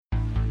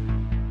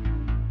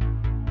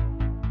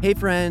Hey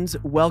friends,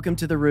 welcome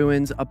to The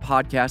Ruins, a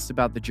podcast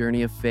about the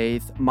journey of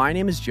faith. My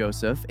name is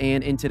Joseph,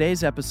 and in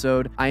today's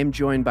episode, I am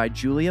joined by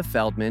Julia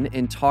Feldman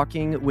and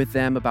talking with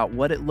them about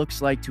what it looks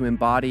like to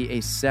embody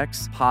a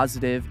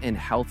sex-positive and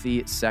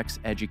healthy sex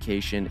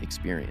education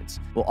experience.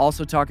 We'll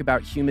also talk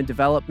about human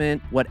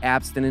development, what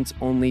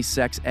abstinence-only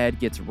sex ed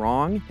gets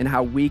wrong, and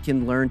how we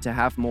can learn to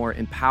have more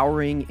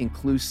empowering,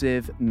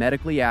 inclusive,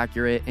 medically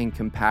accurate, and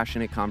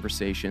compassionate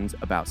conversations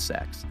about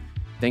sex.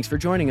 Thanks for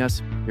joining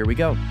us. Here we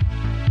go.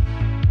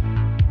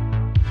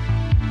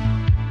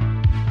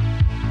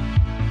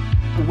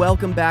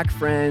 Welcome back,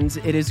 friends.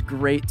 It is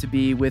great to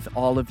be with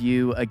all of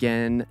you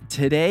again.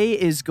 Today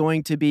is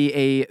going to be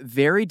a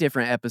very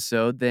different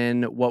episode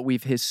than what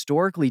we've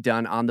historically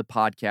done on the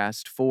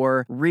podcast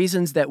for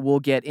reasons that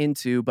we'll get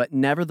into, but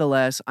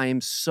nevertheless, I am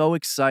so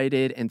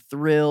excited and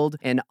thrilled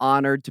and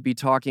honored to be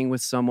talking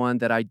with someone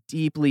that I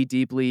deeply,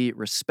 deeply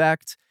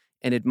respect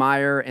and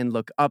admire and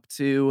look up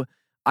to.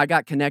 I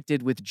got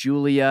connected with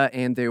Julia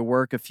and their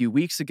work a few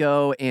weeks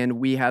ago, and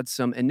we had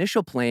some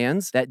initial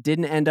plans that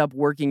didn't end up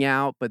working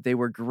out, but they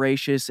were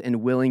gracious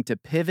and willing to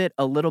pivot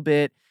a little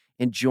bit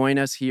and join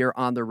us here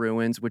on The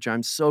Ruins, which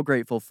I'm so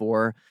grateful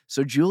for.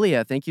 So,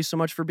 Julia, thank you so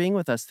much for being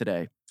with us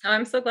today.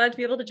 I'm so glad to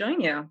be able to join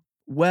you.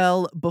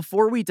 Well,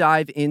 before we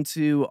dive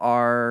into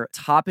our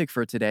topic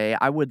for today,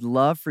 I would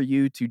love for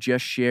you to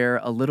just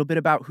share a little bit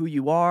about who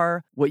you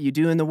are, what you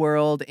do in the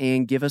world,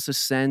 and give us a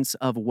sense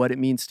of what it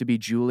means to be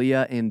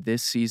Julia in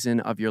this season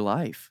of your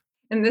life.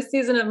 In this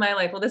season of my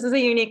life, well, this is a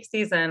unique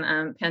season,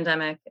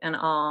 pandemic and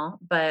all,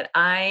 but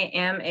I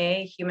am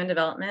a human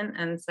development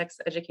and sex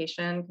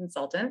education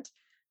consultant.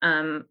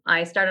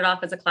 I started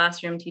off as a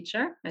classroom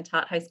teacher. I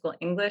taught high school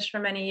English for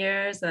many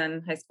years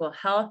and high school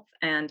health,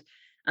 and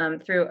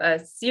through a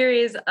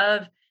series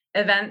of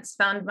events,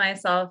 found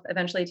myself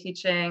eventually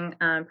teaching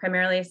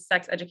primarily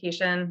sex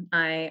education.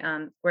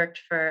 I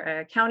worked for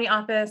a county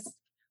office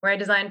where I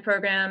designed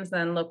programs,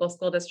 then local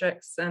school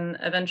districts, and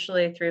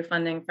eventually through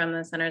funding from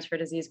the Centers for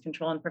Disease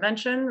Control and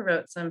Prevention,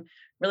 wrote some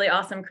really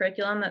awesome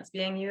curriculum that's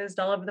being used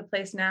all over the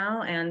place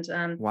now.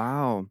 And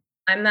Wow.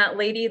 I'm that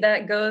lady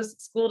that goes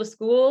school to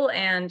school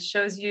and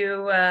shows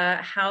you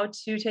how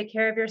to take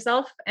care of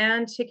yourself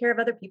and take care of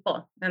other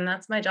people. And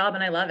that's my job,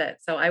 and I love it.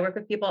 So I work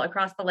with people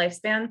across the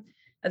lifespan,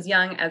 as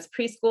young as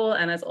preschool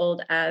and as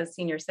old as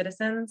senior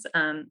citizens.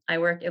 I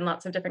work in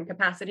lots of different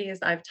capacities.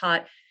 I've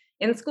taught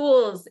in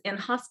schools, in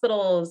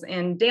hospitals,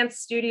 in dance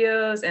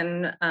studios,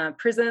 in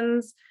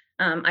prisons.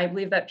 I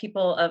believe that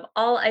people of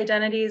all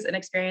identities and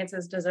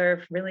experiences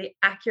deserve really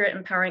accurate,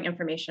 empowering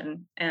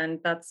information. And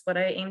that's what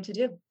I aim to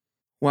do.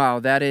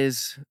 Wow, that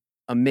is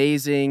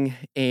amazing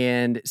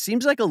and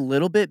seems like a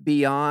little bit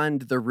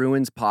beyond the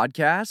Ruins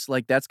podcast.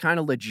 Like that's kind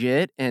of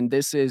legit and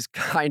this is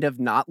kind of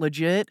not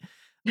legit.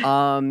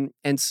 And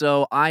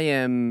so I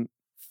am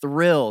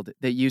thrilled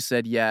that you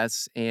said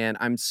yes and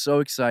I'm so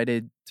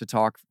excited to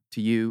talk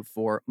to you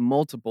for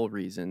multiple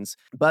reasons.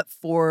 But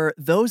for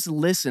those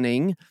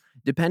listening,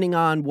 depending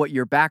on what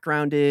your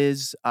background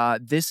is,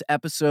 this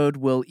episode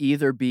will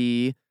either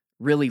be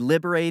really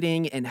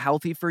liberating and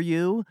healthy for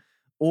you,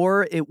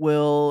 or it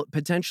will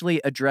potentially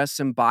address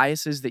some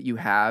biases that you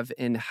have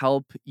and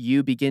help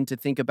you begin to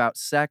think about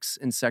sex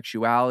and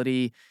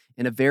sexuality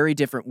in a very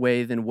different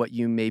way than what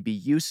you may be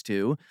used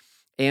to.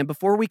 And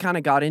before we kind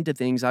of got into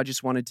things, I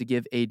just wanted to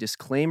give a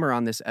disclaimer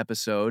on this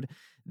episode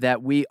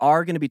that we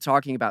are going to be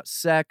talking about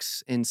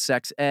sex and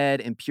sex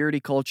ed and purity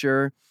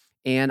culture.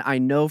 And I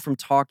know from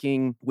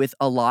talking with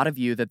a lot of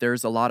you that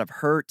there's a lot of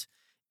hurt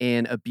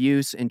and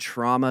abuse and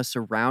trauma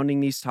surrounding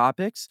these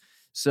topics.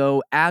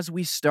 So, as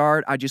we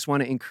start, I just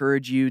want to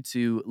encourage you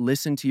to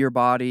listen to your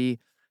body,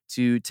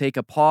 to take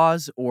a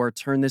pause or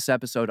turn this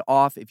episode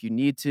off if you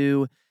need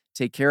to.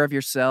 Take care of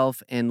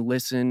yourself and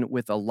listen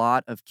with a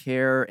lot of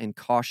care and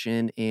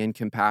caution and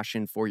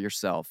compassion for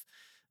yourself.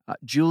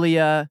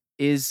 Julia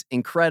is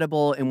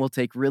incredible and will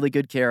take really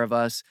good care of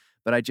us,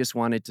 but I just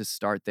wanted to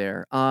start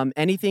there.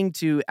 Anything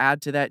to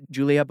add to that,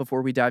 Julia,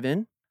 before we dive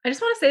in? I just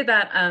want to say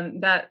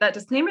that that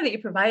disclaimer that you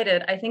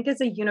provided, I think,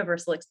 is a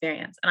universal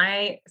experience. And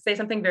I say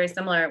something very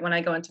similar when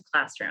I go into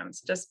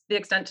classrooms, just the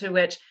extent to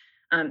which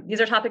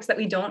these are topics that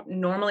we don't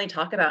normally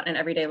talk about in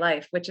everyday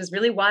life, which is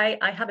really why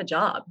I have a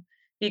job,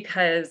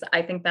 because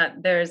I think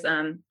that there's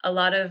a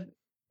lot of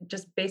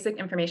just basic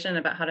information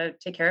about how to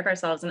take care of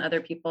ourselves and other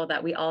people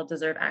that we all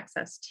deserve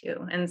access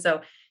to. And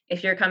so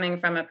if you're coming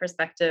from a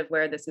perspective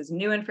where this is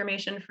new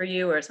information for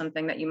you or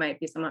something that you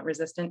might be somewhat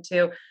resistant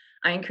to,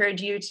 I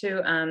encourage you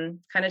to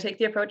kind of take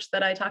the approach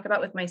that I talk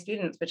about with my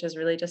students, which is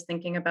really just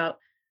thinking about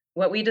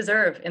what we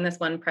deserve in this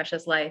one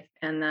precious life,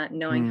 and that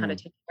knowing how to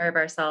take care of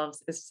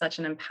ourselves is such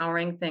an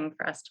empowering thing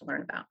for us to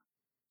learn about.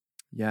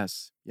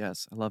 Yes,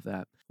 yes, I love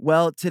that.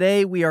 Well,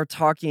 today we are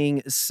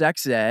talking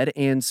sex ed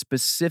and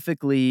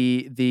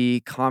specifically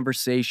the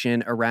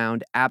conversation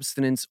around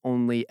abstinence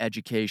only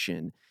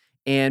education.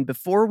 And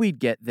before we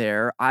get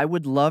there, I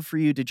would love for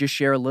you to just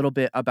share a little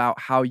bit about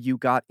how you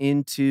got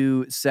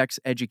into sex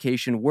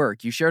education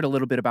work. You shared a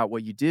little bit about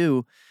what you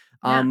do,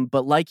 Yeah.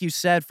 But like you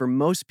said, for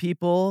most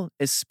people,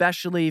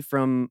 especially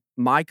from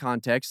my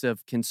context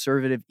of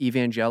conservative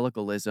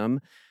evangelicalism,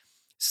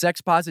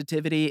 sex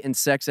positivity and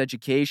sex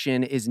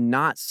education is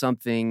not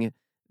something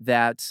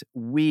that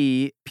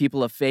we,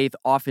 people of faith,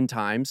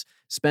 oftentimes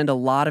spend a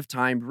lot of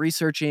time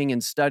researching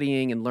and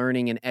studying and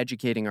learning and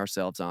educating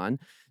ourselves on.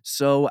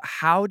 So,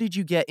 how did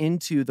you get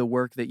into the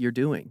work that you're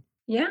doing?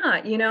 Yeah,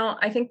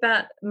 I think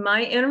that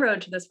my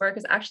inroad to this work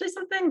is actually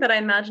something that I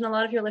imagine a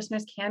lot of your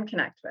listeners can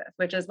connect with,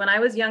 which is when I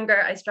was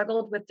younger, I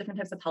struggled with different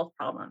types of health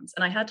problems,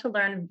 and I had to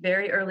learn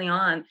very early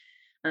on,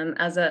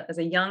 as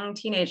a young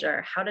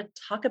teenager, how to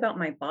talk about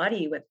my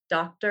body with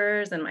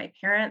doctors and my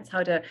parents,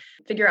 how to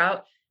figure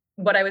out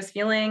what I was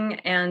feeling,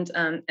 and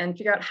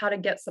figure out how to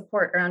get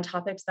support around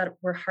topics that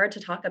were hard to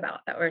talk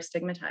about, that were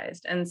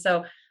stigmatized. And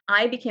so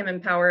I became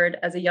empowered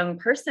as a young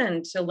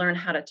person to learn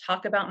how to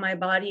talk about my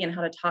body and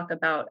how to talk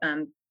about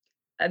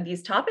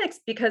these topics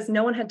because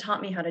no one had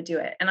taught me how to do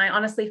it. And I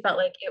honestly felt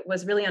like it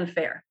was really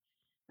unfair.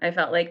 I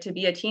felt like to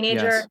be a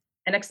teenager Yes.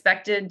 and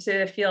expected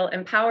to feel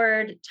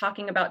empowered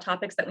talking about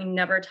topics that we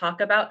never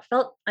talk about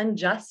felt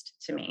unjust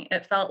to me.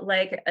 It felt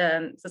like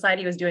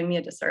society was doing me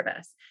a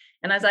disservice.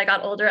 And as I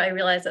got older, I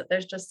realized that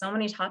there's just so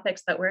many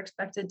topics that we're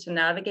expected to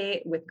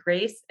navigate with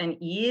grace and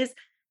ease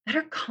that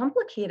are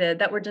complicated,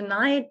 that we're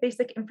denied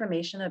basic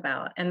information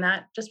about. And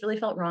that just really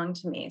felt wrong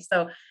to me.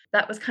 So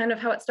that was kind of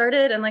how it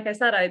started. And like I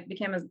said,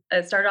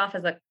 I started off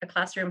as a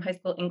classroom high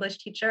school English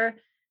teacher.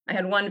 I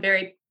had one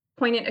very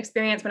poignant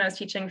experience when I was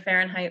teaching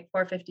Fahrenheit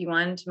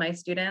 451 to my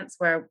students,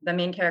 where the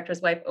main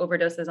character's wife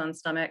overdoses on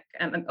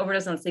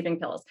sleeping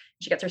pills.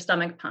 She gets her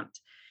stomach pumped.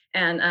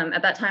 And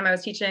at that time, I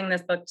was teaching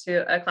this book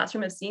to a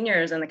classroom of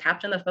seniors, and the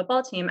captain of the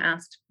football team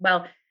asked,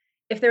 "Well,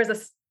 if there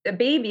was a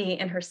baby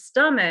in her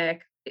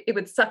stomach, it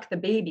would suck the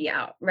baby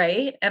out,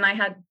 right?" And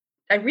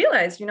I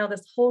realized,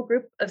 this whole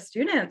group of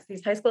students,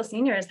 these high school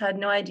seniors, had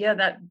no idea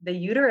that the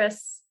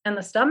uterus and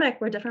the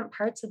stomach were different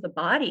parts of the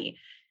body.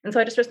 And so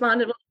I just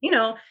responded,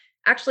 well,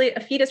 actually a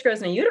fetus grows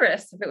in a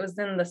uterus. If it was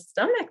in the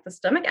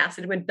stomach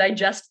acid would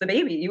digest the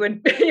baby. You would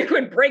you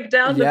would break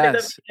down the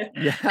Yes. fetus.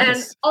 And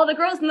Yes. all the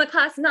girls in the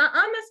class,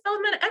 Miss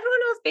Feldman, everyone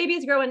knows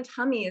babies grow in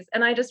tummies.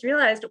 And I just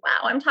realized, wow,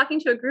 I'm talking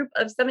to a group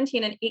of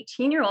 17 and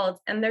 18-year-olds,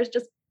 and there's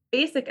just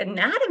basic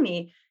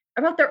anatomy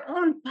about their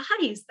own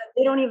bodies that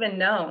they don't even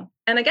know.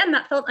 And again,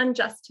 that felt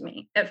unjust to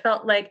me. It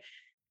felt like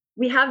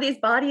we have these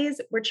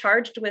bodies, we're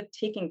charged with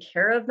taking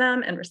care of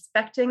them and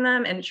respecting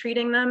them and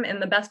treating them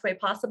in the best way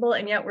possible,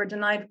 and yet we're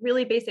denied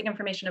really basic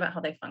information about how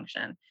they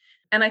function.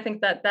 And I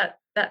think that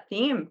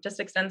theme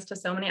just extends to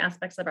so many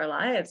aspects of our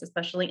lives,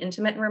 especially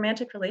intimate and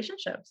romantic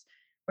relationships.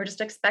 We're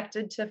just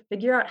expected to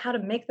figure out how to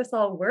make this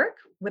all work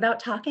without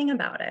talking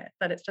about it,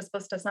 that it's just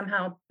supposed to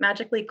somehow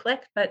magically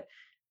click, but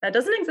that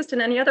doesn't exist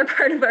in any other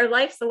part of our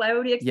life. So why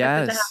would we expect it to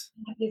happen Yes.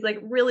 in these like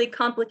really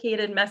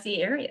complicated,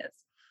 messy areas?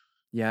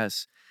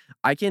 Yes.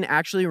 I can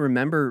actually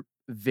remember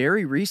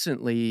very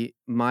recently,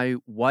 my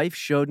wife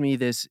showed me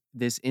this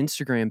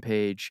Instagram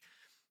page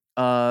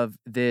of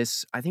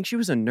this. I think she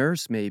was a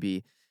nurse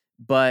maybe,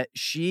 but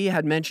she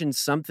had mentioned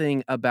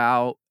something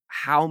about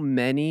how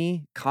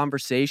many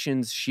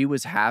conversations she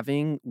was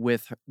having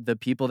with the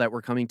people that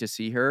were coming to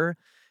see her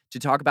to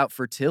talk about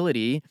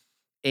fertility,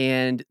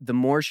 and the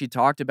more she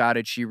talked about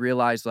it, she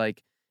realized,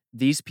 like,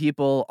 these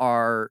people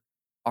are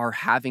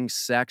having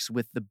sex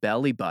with the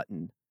belly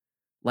button.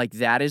 Like,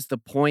 that is the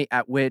point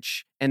at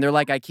which and they're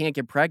like, "I can't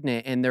get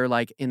pregnant," and they're,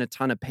 like, in a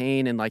ton of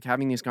pain and, like,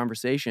 having these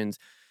conversations.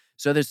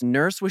 So this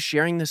nurse was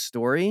sharing this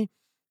story,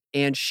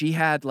 and she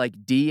had,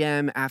 like,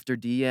 DM after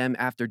DM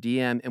after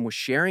DM and was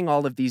sharing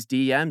all of these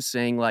DMs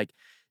saying, like,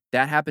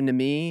 "That happened to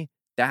me.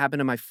 That happened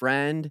to my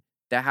friend.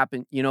 That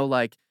happened,"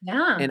 like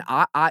Yeah. and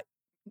I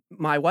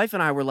my wife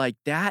and I were like,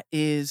 "That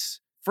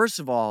is first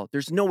of all,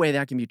 there's no way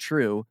that can be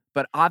true,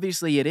 but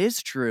obviously it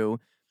is true."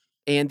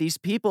 And these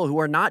people who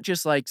are not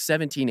just like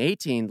 17,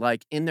 18,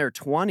 like in their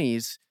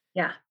 20s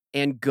Yeah.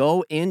 and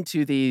go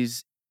into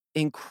these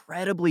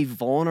incredibly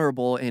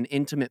vulnerable and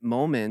intimate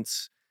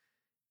moments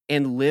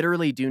and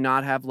literally do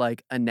not have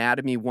like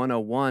anatomy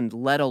 101,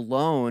 let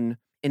alone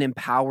an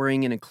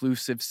empowering and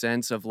inclusive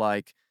sense of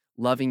like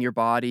loving your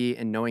body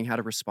and knowing how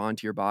to respond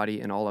to your body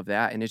and all of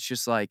that. And it's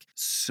just like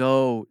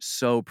so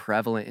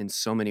prevalent in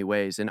so many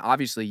ways. And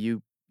obviously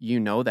you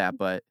know that,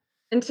 but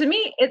And to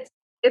me,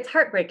 it's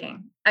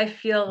heartbreaking. I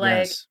feel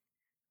like yes.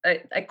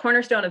 a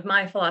cornerstone of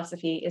my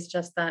philosophy is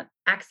just that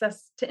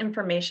access to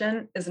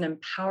information is an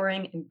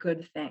empowering and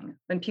good thing.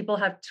 When people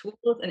have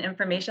tools and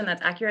information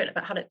that's accurate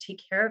about how to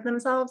take care of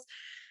themselves,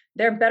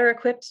 they're better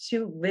equipped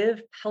to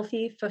live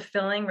healthy,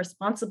 fulfilling,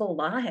 responsible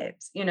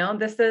lives.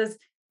 This is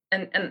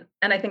and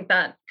I think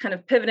that kind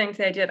of pivoting to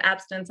the idea of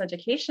abstinence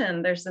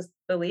education, there's this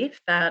belief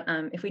that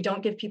if we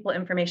don't give people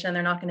information,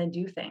 they're not going to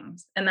do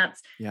things, and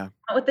that's Yeah.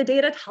 not what the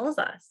data tells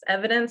us.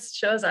 Evidence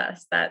shows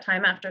us that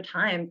time after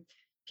time,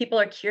 people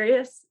are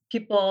curious,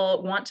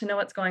 people want to know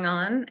what's going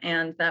on,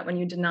 and that when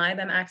you deny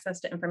them access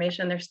to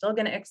information, they're still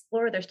going to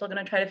explore, they're still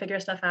going to try to figure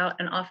stuff out,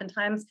 and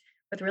oftentimes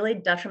with really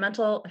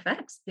detrimental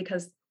effects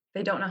because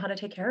they don't know how to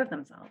take care of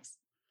themselves.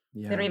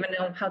 They don't Yeah. even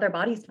know how their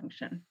bodies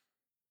function.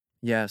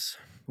 Yes.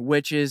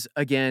 Which is,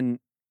 again,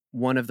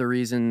 one of the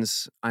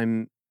reasons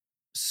I'm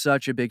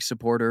such a big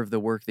supporter of the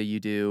work that you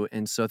do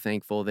and so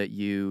thankful that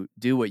you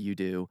do what you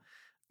do.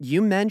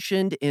 You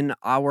mentioned in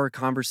our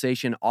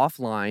conversation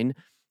offline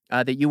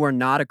that you are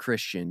not a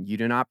Christian. You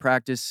do not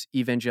practice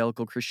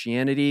evangelical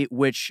Christianity,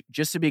 which,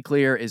 just to be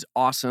clear, is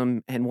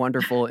awesome and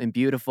wonderful and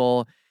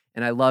beautiful.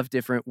 And I love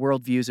different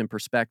worldviews and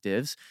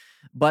perspectives.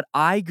 But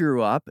I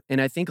grew up, and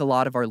I think a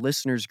lot of our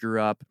listeners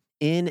grew up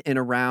in and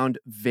around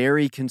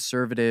very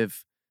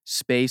conservative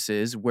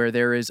spaces where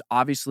there is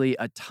obviously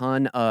a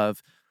ton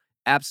of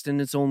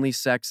abstinence only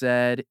sex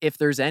ed. If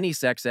there's any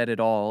sex ed at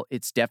all,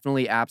 it's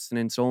definitely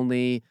abstinence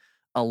only.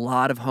 A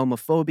lot of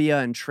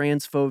homophobia and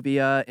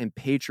transphobia and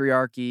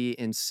patriarchy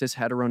and cis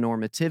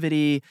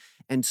heteronormativity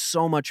and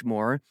so much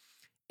more.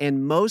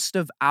 And most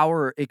of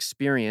our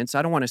experience,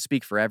 I don't want to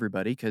speak for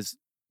everybody because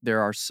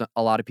there are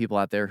a lot of people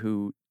out there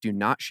who do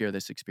not share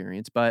this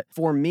experience. But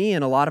for me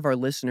and a lot of our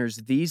listeners,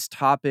 these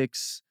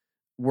topics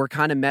were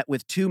kind of met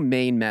with two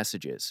main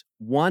messages.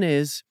 One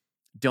is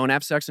don't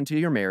have sex until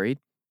you're married.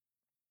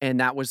 And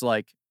that was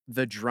like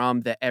the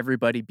drum that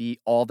everybody beat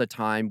all the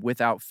time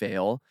without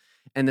fail.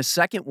 And the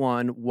second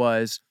one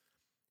was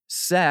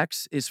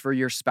sex is for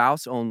your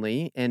spouse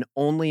only and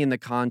only in the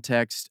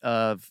context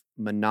of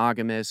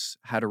monogamous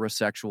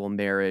heterosexual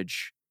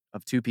marriage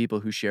of two people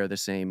who share the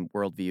same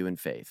worldview and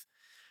faith.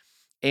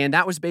 And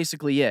that was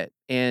basically it.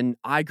 And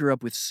I grew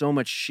up with so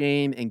much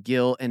shame and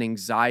guilt and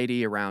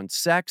anxiety around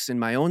sex and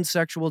my own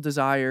sexual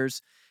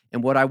desires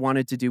and what I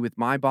wanted to do with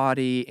my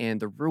body and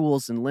the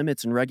rules and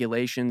limits and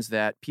regulations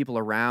that people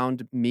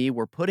around me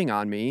were putting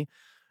on me.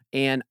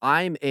 And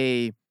I'm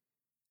a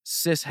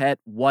cishet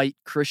white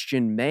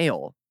Christian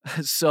male.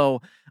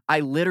 So I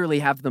literally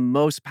have the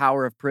most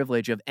power of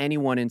privilege of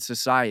anyone in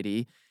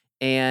society.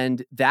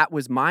 And that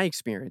was my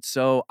experience.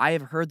 So I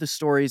have heard the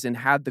stories and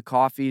had the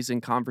coffees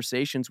and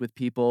conversations with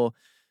people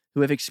who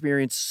have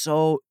experienced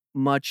so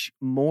much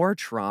more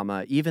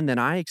trauma, even than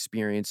I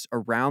experienced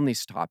around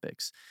these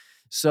topics.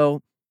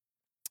 So,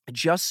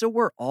 just so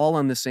we're all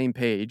on the same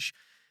page,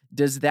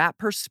 does that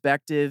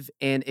perspective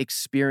and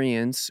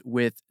experience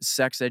with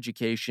sex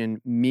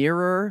education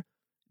mirror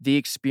the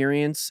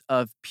experience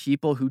of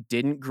people who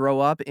didn't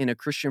grow up in a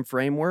Christian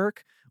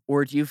framework?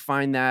 Or do you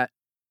find that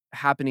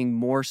happening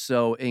more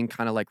so in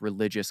kind of like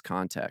religious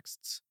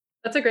contexts?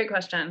 That's a great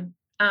question.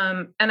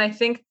 And I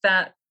think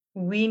that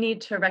we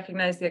need to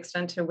recognize the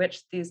extent to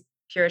which these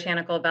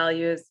puritanical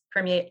values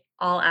permeate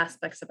all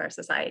aspects of our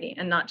society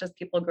and not just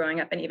people growing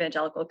up in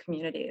evangelical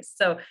communities.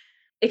 So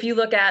if you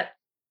look at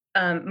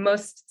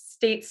most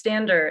state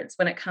standards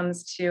when it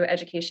comes to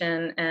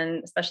education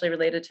and especially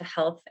related to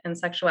health and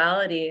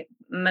sexuality,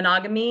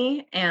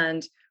 monogamy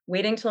and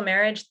waiting till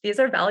marriage, these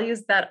are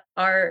values that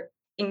are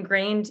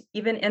ingrained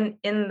even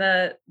in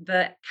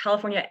the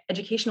California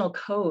educational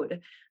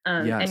code,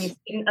 and you Yes. see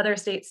it in other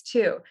states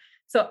too.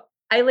 So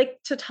I like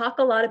to talk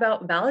a lot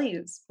about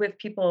values with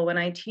people when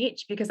I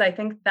teach because I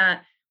think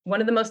that one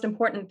of the most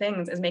important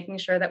things is making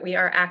sure that we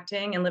are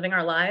acting and living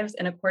our lives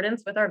in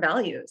accordance with our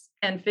values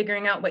and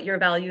figuring out what your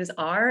values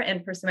are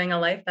and pursuing a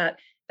life that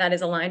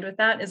is aligned with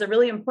that is a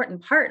really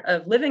important part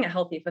of living a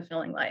healthy,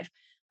 fulfilling life.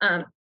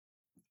 Um,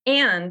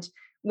 and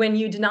when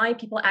you deny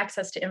people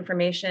access to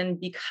information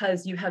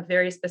because you have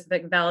very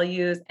specific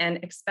values and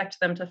expect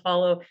them to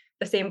follow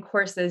the same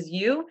course as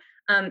you,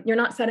 you're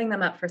not setting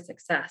them up for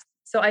success.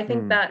 So I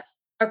think Mm, that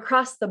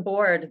across the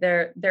board,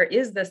 there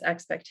is this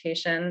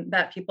expectation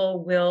that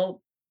people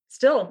will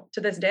still to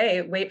this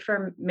day wait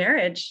for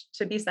marriage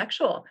to be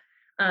sexual,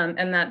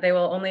 and that they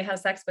will only have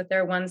sex with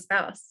their one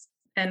spouse.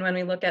 And when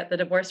we look at the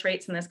divorce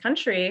rates in this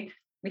country,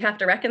 we have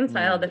to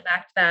reconcile mm. the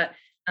fact that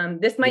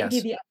this might be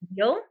Yes. the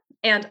ideal,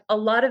 and a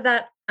lot of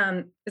that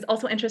is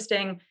also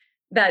interesting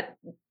that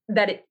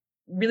it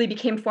really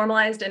became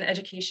formalized in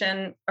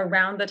education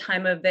around the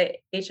time of the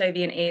HIV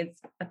and AIDS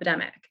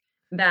epidemic.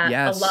 That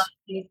a lot of Yes.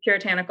 these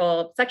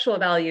puritanical sexual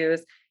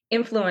values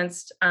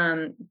influenced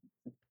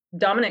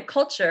dominant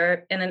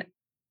culture in an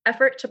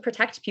effort to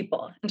protect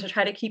people and to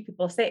try to keep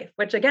people safe,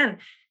 which again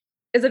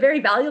is a very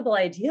valuable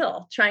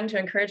ideal, trying to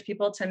encourage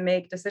people to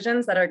make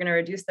decisions that are going to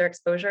reduce their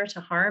exposure to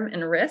harm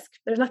and risk.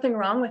 There's nothing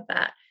wrong with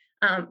that.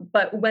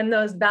 But when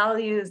those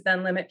values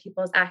then limit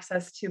people's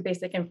access to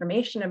basic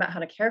information about how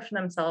to care for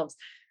themselves,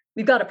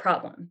 we've got a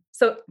problem.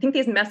 So I think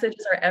these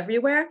messages are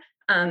everywhere.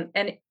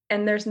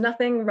 And there's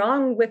nothing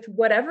wrong with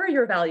whatever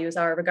your values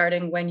are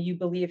regarding when you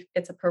believe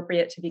it's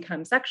appropriate to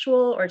become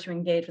sexual or to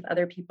engage with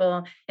other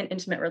people in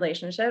intimate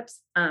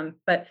relationships.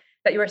 But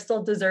that you are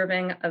still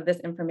deserving of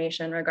this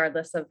information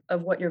regardless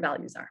of what your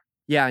values are.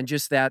 Yeah, and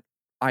just that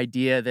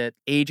idea that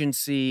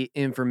agency,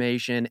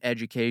 information,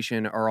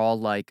 education are all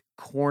like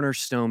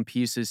cornerstone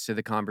pieces to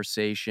the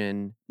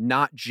conversation,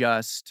 not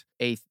just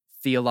a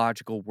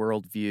theological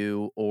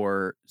worldview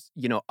or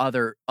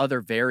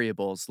other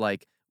variables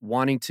like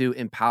wanting to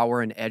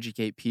empower and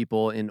educate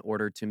people in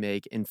order to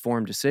make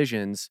informed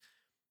decisions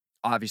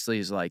obviously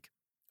is like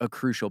a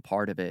crucial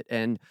part of it.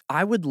 And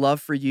I would love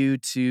for you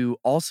to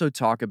also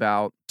talk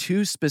about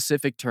two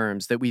specific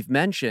terms that we've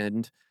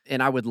mentioned.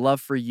 And I would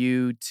love for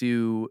you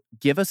to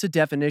give us a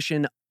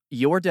definition,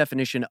 your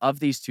definition of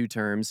these two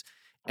terms,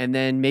 and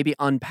then maybe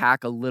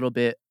unpack a little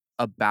bit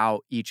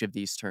about each of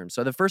these terms.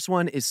 So the first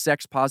one is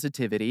sex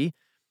positivity.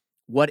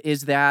 What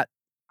is that?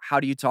 How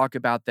do you talk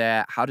about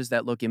that? How does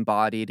that look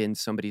embodied in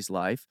somebody's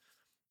life?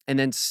 And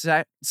then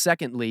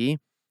secondly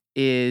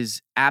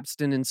is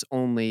abstinence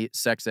only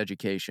sex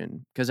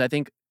education. Because I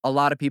think a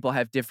lot of people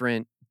have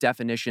different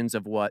definitions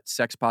of what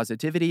sex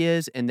positivity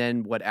is and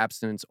then what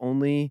abstinence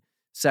only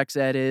sex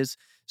ed is.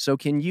 So,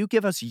 can you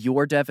give us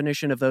your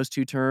definition of those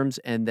two terms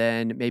and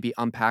then maybe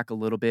unpack a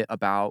little bit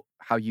about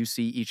how you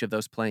see each of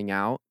those playing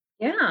out?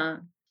 Yeah.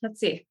 Let's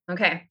see.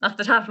 Okay. Off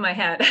the top of my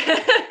head.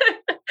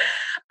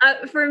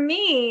 For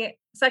me,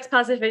 sex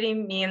positivity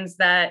means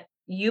that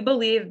you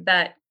believe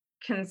that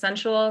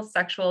consensual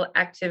sexual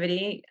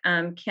activity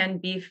can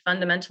be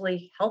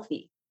fundamentally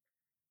healthy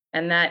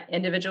and that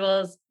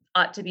individuals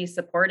ought to be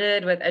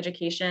supported with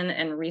education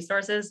and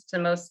resources to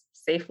most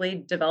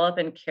safely develop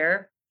and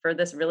care for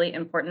this really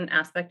important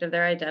aspect of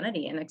their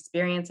identity and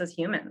experience as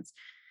humans.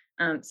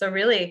 So,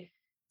 really,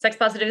 sex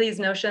positivity's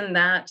notion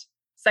that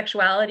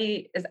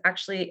sexuality is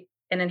actually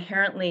an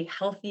inherently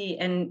healthy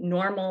and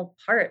normal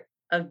part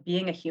of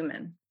being a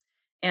human,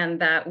 and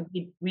that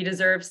we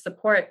deserve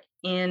support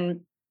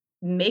in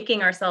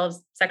making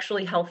ourselves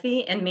sexually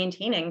healthy and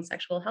maintaining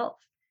sexual health.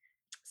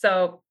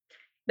 So,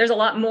 there's a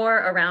lot more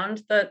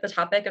around the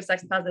topic of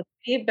sex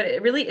positivity, but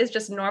it really is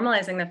just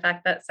normalizing the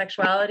fact that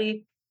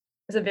sexuality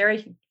is a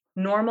very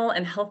normal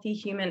and healthy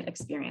human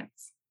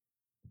experience,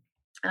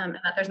 and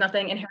that there's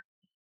nothing inherently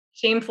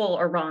shameful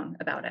or wrong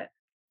about it.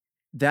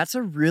 That's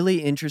a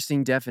really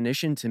interesting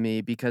definition to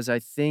me because I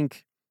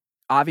think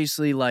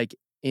obviously, like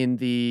in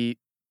the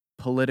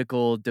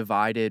political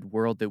divided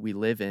world that we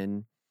live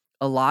in,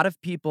 a lot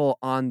of people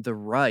on the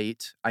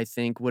right, I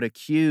think, would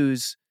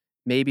accuse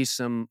maybe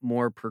some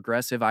more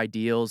progressive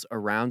ideals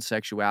around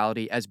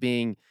sexuality as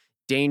being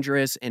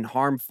dangerous and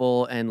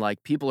harmful. And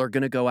like people are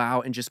going to go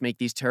out and just make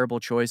these terrible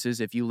choices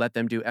if you let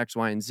them do X,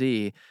 Y, and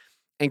Z.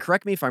 And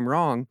correct me if I'm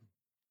wrong,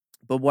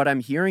 but what I'm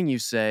hearing you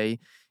say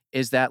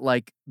is that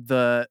like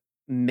the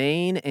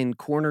main and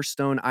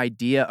cornerstone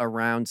idea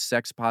around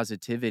sex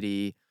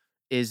positivity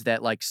is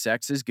that like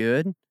sex is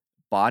good,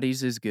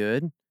 bodies is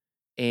good,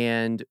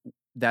 and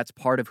that's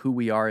part of who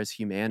we are as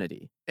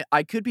humanity.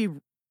 I could be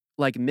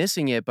like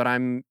missing it, but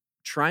I'm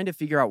trying to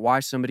figure out why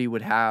somebody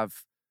would have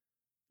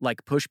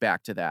like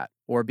pushback to that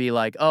or be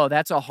like, "Oh,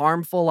 that's a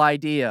harmful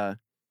idea."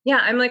 Yeah,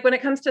 I'm like, when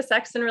it comes to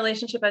sex and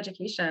relationship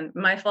education,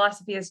 my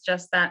philosophy is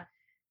just that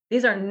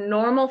these are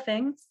normal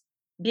things.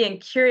 Being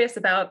curious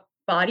about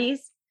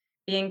bodies,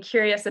 being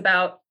curious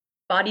about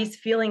bodies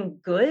feeling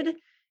good,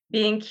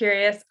 being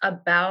curious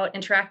about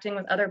interacting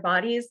with other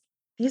bodies.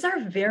 These are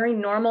very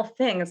normal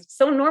things.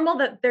 So normal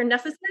that they're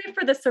necessary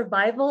for the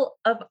survival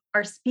of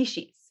our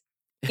species,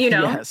 you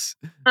know? Yes,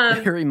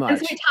 Um, very and so we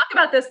much. talk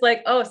about this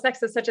like, oh,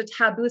 sex is such a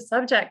taboo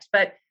subject,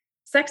 but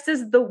sex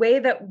is the way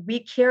that we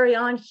carry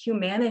on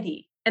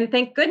humanity. And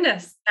thank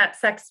goodness that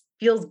sex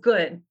feels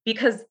good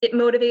because it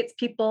motivates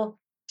people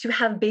to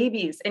have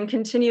babies and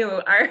continue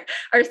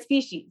our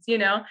species, you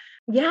know?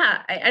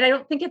 Yeah. And I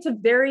don't think it's a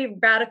very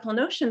radical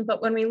notion,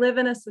 but when we live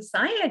in a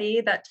society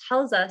that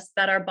tells us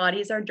that our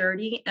bodies are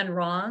dirty and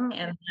wrong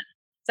and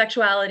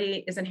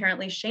sexuality is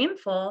inherently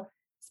shameful,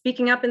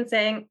 speaking up and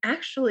saying,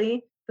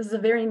 actually, this is a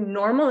very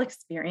normal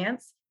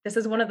experience. This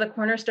is one of the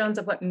cornerstones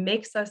of what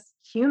makes us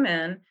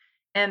human,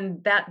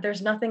 and that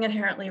there's nothing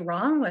inherently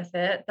wrong with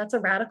it. That's a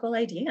radical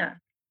idea.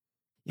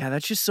 Yeah,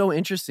 that's just so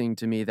interesting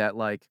to me that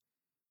like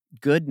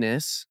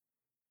goodness,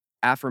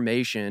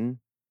 affirmation,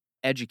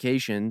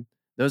 education,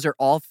 those are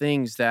all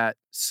things that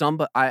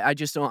I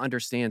just don't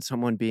understand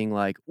someone being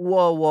like,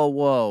 "Whoa, whoa,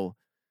 whoa."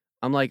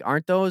 I'm like,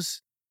 "Aren't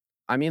those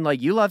I mean,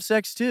 like, you love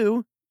sex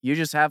too. You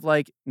just have,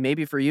 like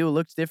maybe for you it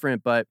looks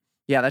different, but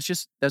yeah,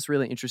 that's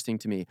really interesting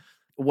to me."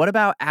 What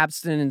about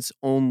abstinence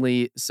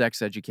only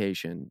sex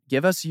education?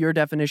 Give us your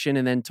definition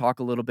and then talk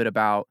a little bit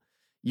about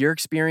your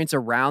experience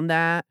around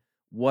that.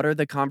 What are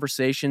the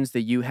conversations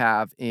that you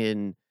have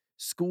in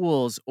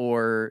schools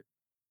or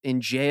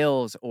in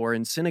jails or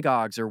in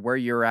synagogues or where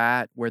you're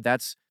at, where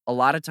that's a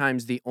lot of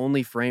times the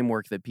only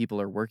framework that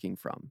people are working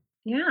from?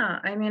 Yeah,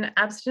 I mean,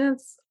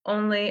 abstinence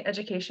only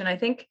education, I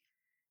think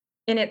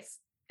in its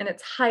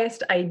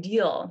highest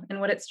ideal and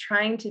what it's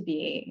trying to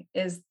be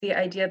is the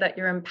idea that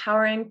you're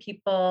empowering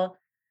people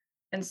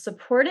and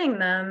supporting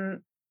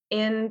them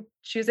in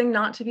choosing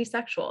not to be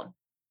sexual,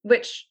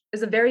 which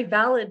is a very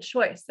valid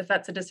choice if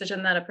that's a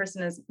decision that a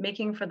person is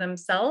making for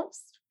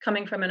themselves,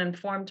 coming from an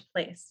informed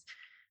place.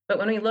 But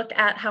when we look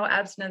at how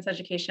abstinence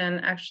education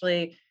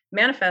actually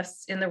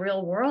manifests in the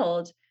real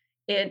world,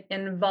 it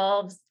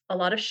involves a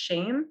lot of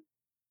shame,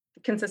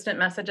 consistent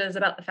messages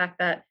about the fact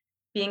that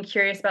being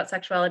curious about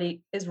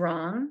sexuality is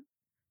wrong,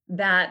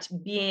 that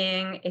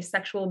being a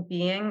sexual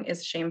being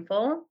is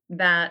shameful,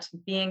 that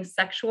being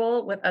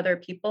sexual with other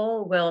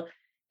people will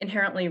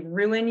inherently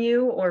ruin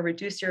you or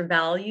reduce your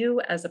value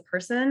as a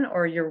person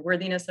or your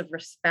worthiness of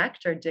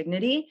respect or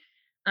dignity.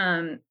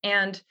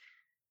 And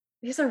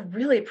these are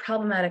really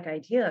problematic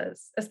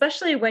ideas,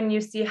 especially when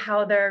you see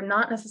how they're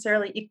not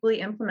necessarily equally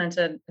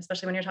implemented,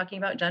 especially when you're talking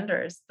about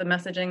genders. The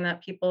messaging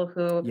that people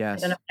who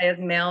Yes. identify as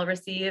male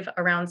receive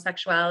around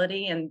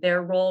sexuality and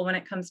their role when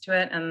it comes to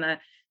it, and the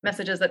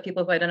messages that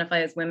people who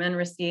identify as women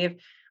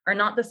receive are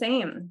not the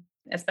same,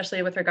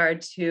 especially with regard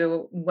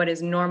to what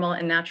is normal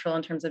and natural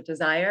in terms of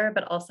desire,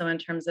 but also in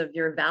terms of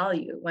your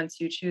value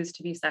once you choose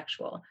to be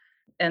sexual.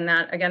 And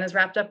that again is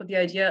wrapped up with the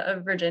idea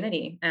of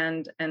virginity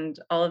and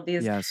all of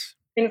these Yes.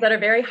 things that are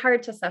very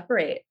hard to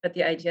separate. But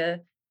the idea,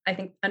 I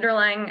think,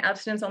 underlying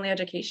abstinence only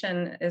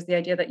education is the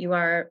idea that you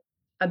are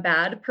a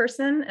bad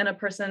person and a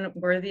person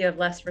worthy of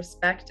less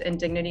respect and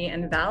dignity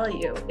and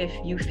value if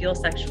you feel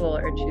sexual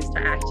or choose to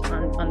act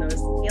on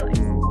those feelings.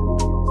 Mm.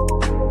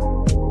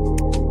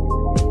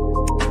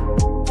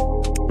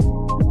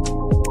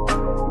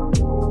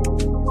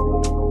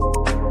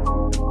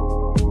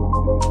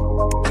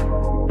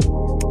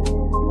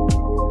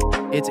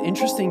 It's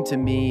interesting to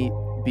me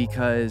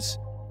because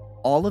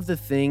all of the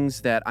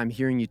things that I'm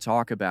hearing you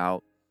talk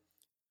about,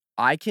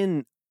 I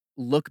can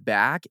look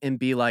back and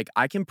be like,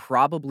 I can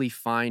probably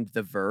find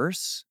the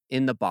verse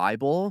in the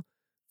Bible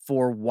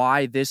for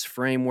why this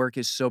framework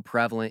is so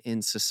prevalent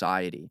in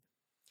society.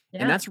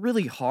 And Yeah. that's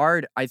really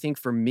hard, I think,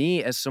 for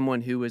me as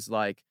someone who is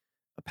like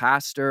a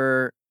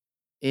pastor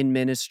in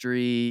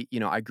ministry.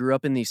 I grew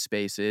up in these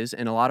spaces,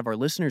 and a lot of our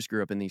listeners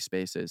grew up in these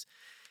spaces.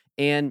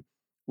 And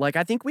like,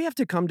 I think we have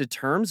to come to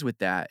terms with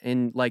that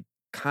and like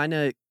kind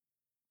of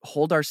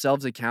hold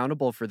ourselves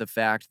accountable for the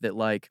fact that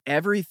like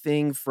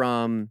everything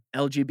from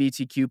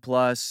LGBTQ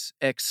plus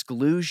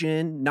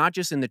exclusion, not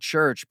just in the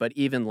church, but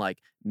even like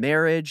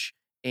marriage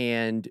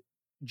and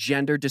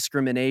gender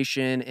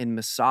discrimination and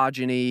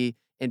misogyny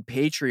and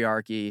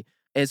patriarchy,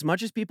 as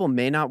much as people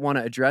may not want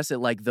to address it,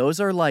 like those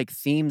are like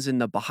themes in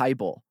the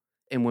Bible.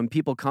 And when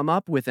people come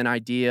up with an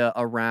idea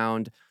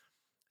around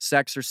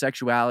sex or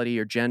sexuality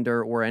or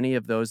gender or any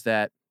of those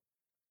that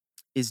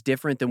is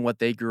different than what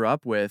they grew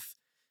up with,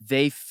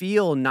 they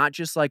feel not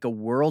just like a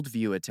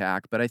worldview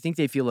attack, but I think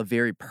they feel a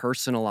very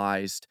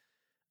personalized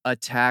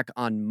attack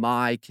on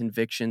my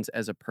convictions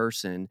as a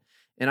person.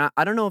 And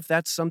I don't know if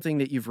that's something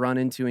that you've run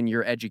into in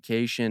your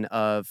education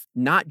of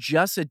not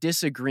just a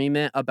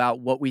disagreement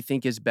about what we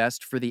think is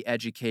best for the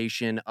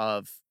education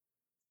of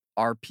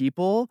our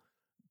people,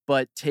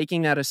 but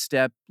taking that a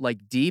step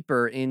like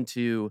deeper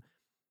into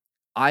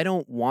I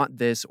don't want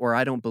this or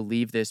I don't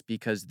believe this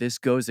because this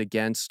goes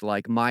against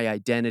like my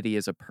identity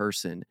as a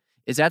person.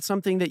 Is that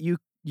something that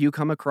you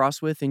come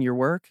across with in your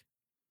work?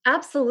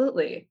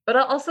 Absolutely. But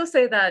I'll also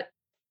say that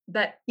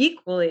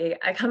equally,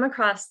 I come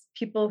across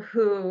people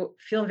who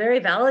feel very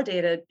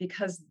validated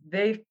because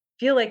they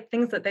feel like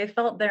things that they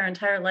felt their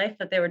entire life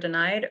that they were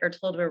denied or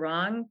told were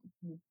wrong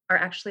are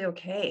actually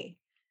okay.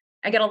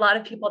 I get a lot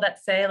of people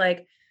that say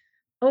like,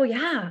 "Oh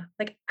yeah,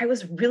 like I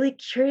was really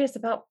curious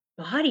about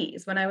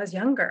bodies when I was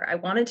younger. I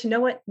wanted to know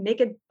what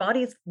naked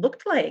bodies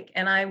looked like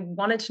and I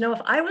wanted to know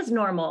if I was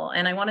normal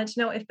and I wanted to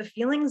know if the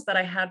feelings that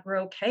I had were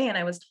okay and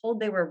I was told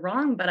they were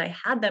wrong, but I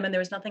had them and there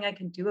was nothing I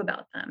could do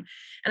about them."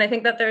 And I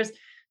think that there's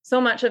so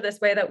much of this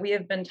way that we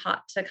have been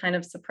taught to kind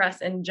of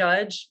suppress and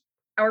judge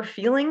our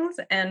feelings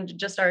and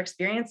just our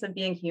experience of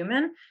being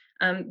human,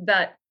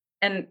 that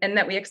and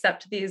that we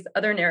accept these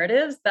other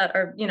narratives that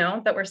are,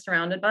 that we're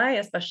surrounded by,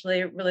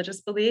 especially religious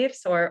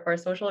beliefs or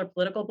social or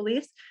political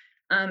beliefs.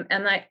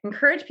 And I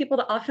encourage people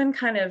to often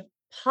kind of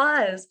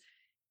pause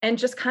and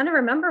just kind of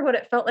remember what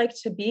it felt like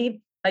to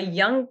be a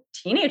young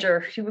teenager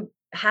who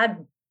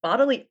had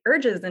bodily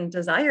urges and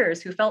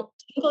desires, who felt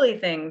tingly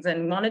things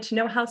and wanted to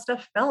know how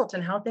stuff felt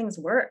and how things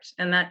worked.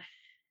 And that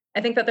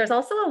I think that there's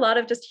also a lot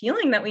of just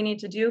healing that we need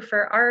to do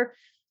for our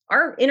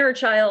inner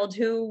child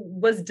who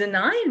was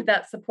denied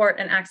that support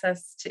and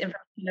access to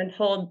information and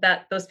told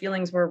that those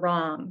feelings were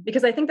wrong.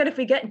 Because I think that if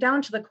we get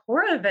down to the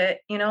core of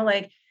it,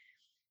 like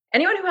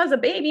anyone who has a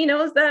baby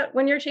knows that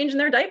when you're changing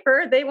their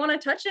diaper, they want to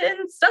touch it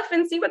and stuff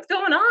and see what's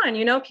going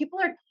on. People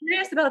are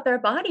curious about their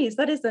bodies.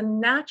 That is a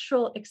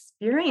natural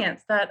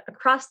experience that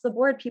across the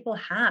board people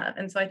have.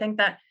 And so I think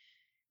that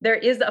there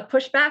is a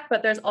pushback,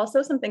 but there's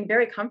also something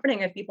very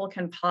comforting if people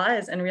can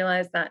pause and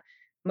realize that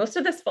most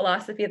of this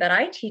philosophy that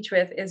I teach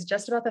with is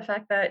just about the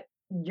fact that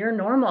you're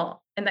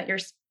normal and that your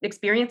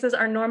experiences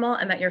are normal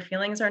and that your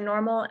feelings are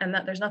normal and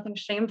that there's nothing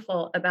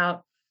shameful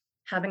about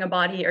having a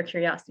body or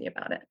curiosity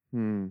about it.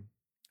 Hmm.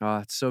 Oh,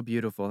 it's so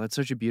beautiful. That's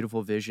such a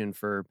beautiful vision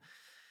for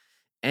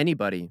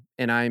anybody.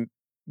 And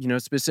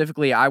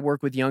specifically, I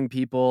work with young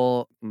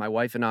people. My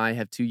wife and I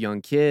have two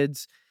young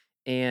kids,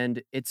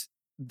 and it's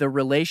the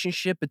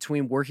relationship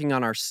between working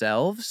on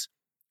ourselves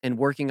and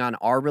working on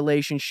our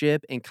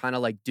relationship and kind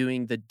of like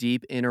doing the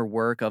deep inner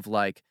work of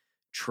like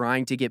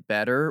trying to get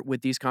better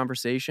with these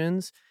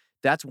conversations.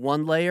 That's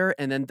one layer.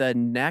 And then the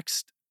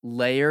next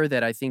layer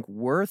that I think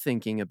we're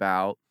thinking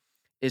about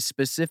is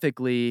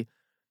specifically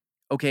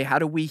okay, how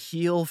do we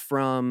heal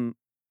from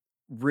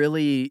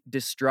really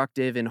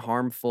destructive and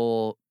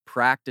harmful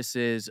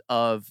practices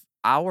of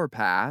our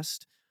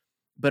past,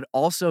 but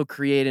also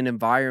create an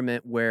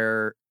environment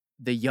where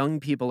the young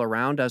people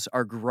around us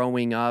are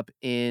growing up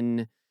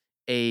in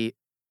a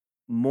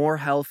more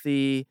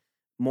healthy,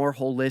 more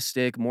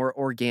holistic, more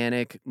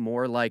organic,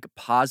 more like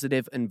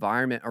positive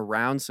environment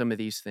around some of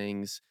these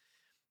things.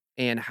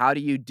 And how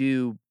do you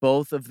do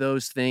both of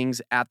those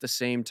things at the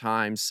same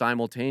time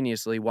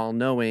simultaneously while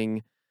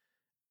knowing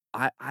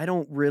I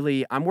don't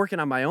really I'm working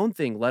on my own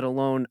thing, let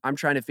alone I'm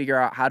trying to figure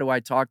out how do I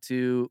talk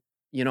to,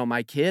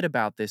 my kid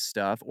about this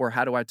stuff, or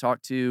how do I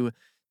talk to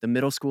the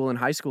middle school and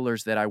high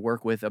schoolers that I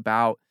work with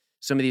about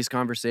some of these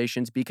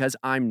conversations because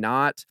I'm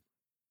not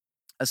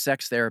a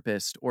sex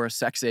therapist or a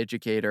sex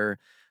educator,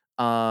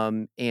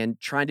 and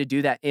trying to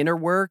do that inner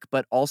work,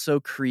 but also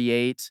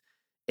create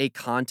a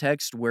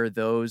context where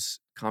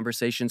those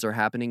conversations are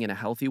happening in a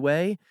healthy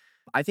way.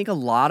 I think a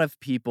lot of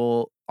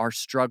people are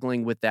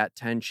struggling with that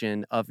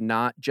tension of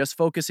not just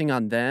focusing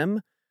on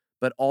them,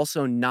 but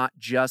also not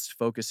just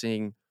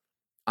focusing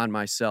on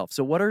myself.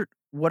 So what are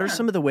Yeah.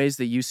 some of the ways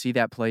that you see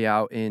that play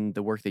out in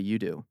the work that you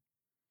do?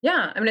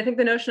 Yeah. I mean, I think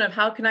the notion of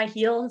how can I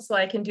heal so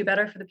I can do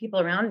better for the people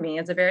around me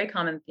is a very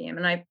common theme.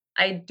 And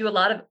I do a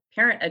lot of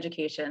parent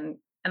education.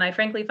 And I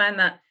frankly find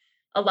that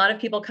a lot of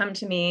people come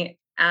to me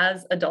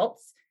as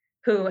adults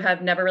who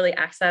have never really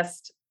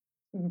accessed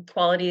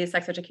quality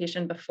sex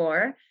education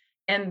before.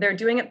 And they're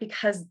doing it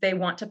because they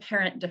want to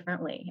parent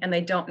differently and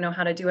they don't know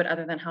how to do it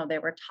other than how they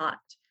were taught.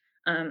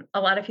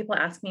 A lot of people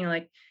ask me,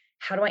 like,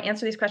 how do I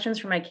answer these questions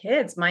for my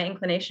kids? My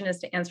inclination is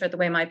to answer it the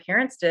way my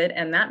parents did,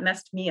 and that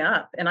messed me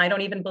up. And I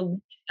don't even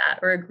believe that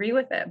or agree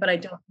with it, but I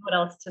don't know what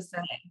else to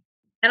say.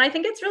 And I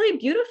think it's really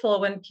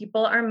beautiful when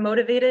people are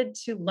motivated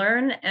to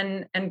learn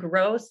and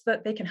grow so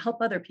that they can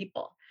help other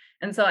people.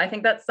 And so I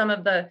think that's some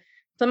of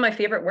my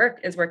favorite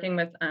work is working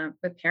with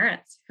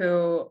parents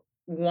who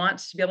want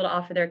to be able to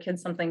offer their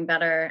kids something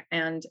better,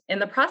 and in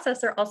the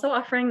process, they're also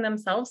offering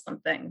themselves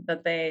something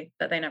that they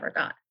never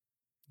got.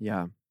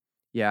 Yeah.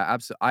 Yeah,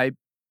 absolutely. I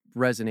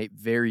resonate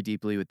very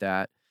deeply with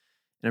that,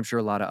 and I'm sure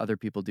a lot of other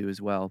people do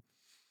as well.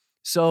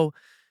 So,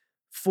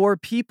 for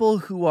people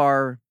who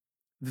are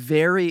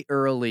very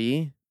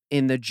early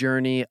in the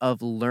journey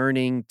of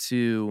learning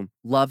to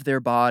love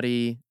their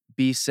body,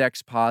 be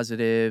sex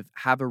positive,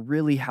 have a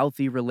really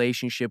healthy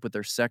relationship with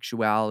their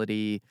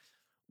sexuality,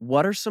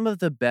 what are some of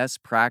the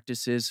best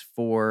practices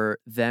for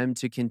them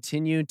to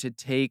continue to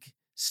take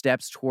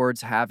steps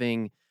towards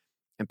having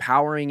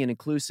empowering and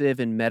inclusive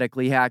and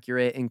medically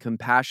accurate and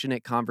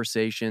compassionate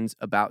conversations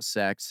about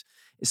sex,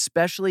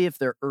 especially if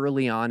they're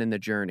early on in the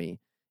journey?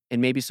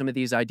 And maybe some of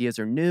these ideas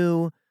are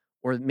new,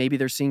 or maybe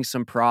they're seeing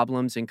some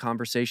problems in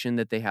conversation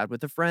that they had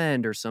with a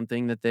friend or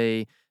something that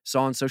they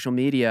saw on social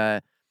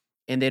media,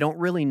 and they don't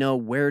really know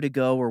where to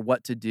go or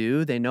what to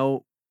do. They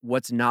know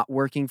what's not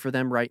working for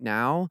them right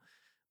now,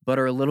 but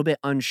are a little bit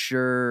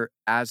unsure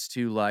as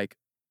to like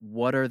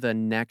what are the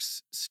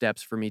next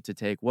steps for me to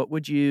take. What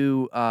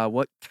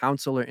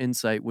counsel or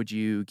insight would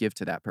you give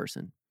to that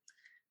person?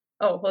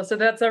 Oh, well, so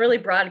that's a really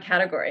broad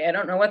category. I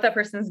don't know what that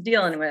person's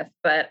dealing with,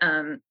 but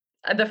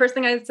the first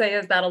thing I'd say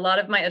is that a lot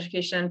of my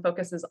education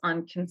focuses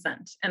on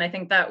consent. And I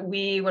think that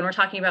when we're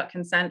talking about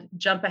consent,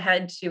 jump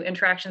ahead to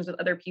interactions with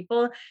other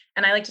people.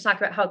 And I like to talk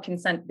about how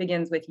consent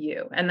begins with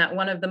you, and that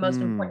one of the most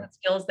Mm, important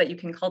skills that you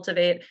can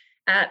cultivate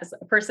as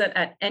a person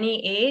at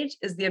any age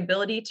is the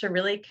ability to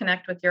really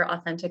connect with your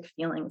authentic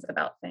feelings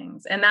about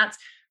things. And that's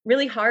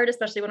really hard,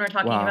 especially when we're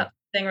talking about wow.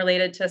 something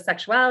related to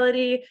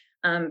sexuality,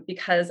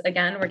 because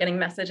again,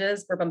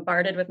 we're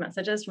bombarded with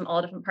messages from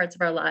all different parts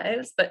of our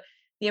lives. But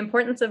the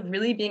importance of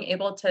really being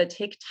able to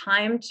take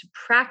time to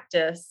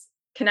practice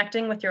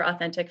connecting with your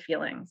authentic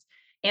feelings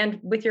and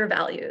with your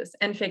values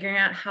and figuring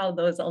out how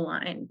those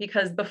align.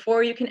 Because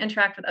before you can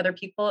interact with other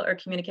people or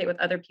communicate with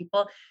other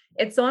people,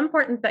 it's so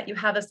important that you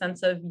have a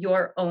sense of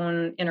your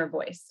own inner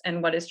voice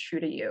and what is true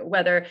to you,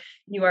 whether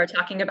you are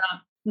talking about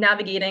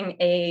navigating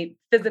a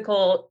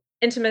physical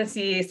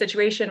intimacy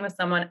situation with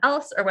someone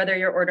else, or whether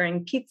you're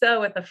ordering pizza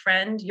with a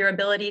friend, your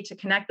ability to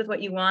connect with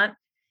what you want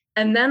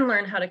and then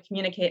learn how to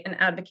communicate and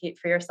advocate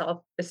for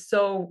yourself is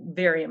so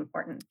very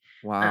important.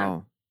 Um,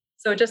 Wow.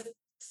 so just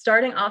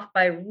starting off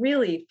by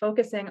really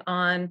focusing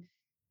on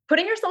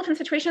putting yourself in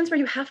situations where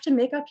you have to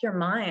make up your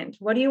mind.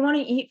 What do you want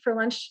to eat for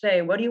lunch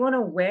today? What do you want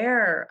to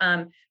wear?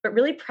 But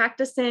really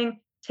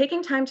practicing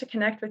taking time to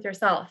connect with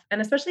yourself. And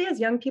especially as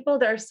young people,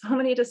 there are so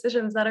many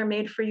decisions that are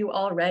made for you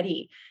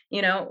already.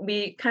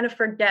 We kind of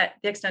forget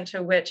the extent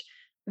to which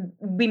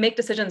we make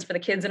decisions for the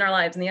kids in our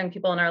lives and the young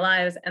people in our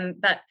lives, and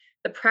that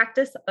the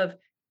practice of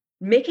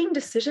making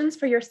decisions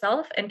for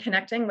yourself and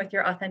connecting with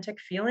your authentic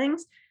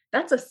feelings,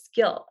 that's a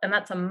skill and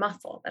that's a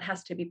muscle that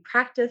has to be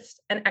practiced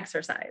and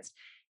exercised.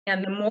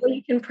 And the more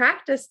you can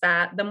practice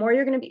that, the more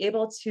you're going to be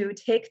able to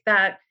take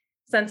that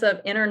sense of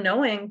inner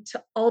knowing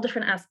to all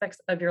different aspects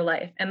of your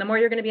life. And the more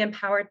you're going to be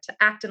empowered to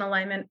act in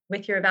alignment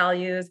with your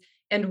values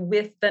and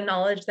with the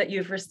knowledge that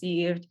you've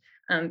received,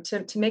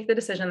 to make the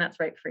decision that's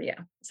right for you.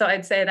 So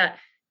I'd say that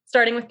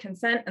starting with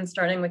consent and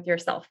starting with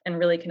yourself and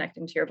really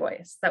connecting to your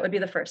voice, that would be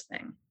the first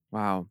thing.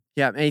 Wow.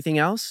 Yeah, anything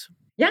else?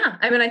 Yeah,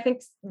 I mean, I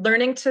think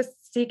learning to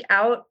seek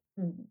out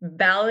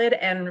valid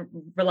and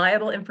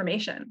reliable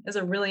information is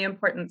a really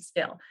important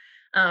skill.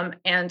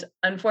 And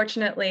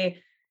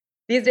unfortunately,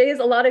 these days,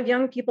 a lot of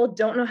young people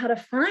don't know how to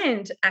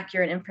find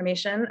accurate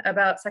information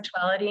about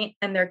sexuality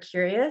and they're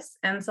curious.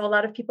 And so a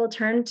lot of people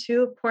turn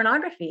to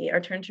pornography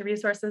or turn to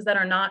resources that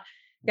are not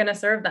going to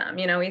serve them.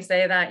 You know, we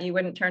say that you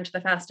wouldn't turn to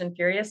the Fast and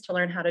Furious to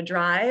learn how to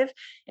drive,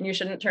 and you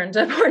shouldn't turn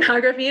to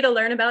pornography to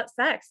learn about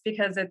sex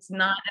because it's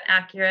not an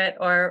accurate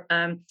or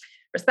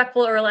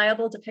respectful or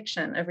reliable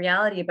depiction of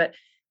reality. But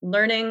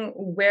learning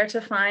where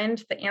to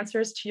find the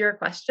answers to your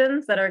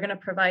questions that are going to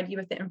provide you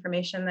with the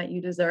information that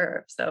you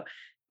deserve. So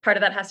part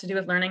of that has to do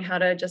with learning how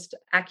to just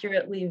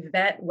accurately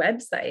vet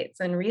websites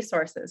and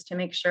resources to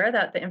make sure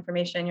that the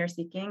information you're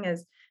seeking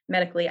is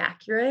medically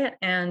accurate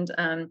and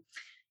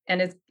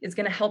is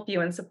going to help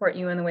you and support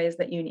you in the ways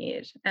that you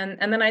need.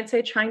 And then I'd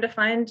say trying to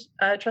find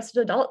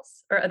trusted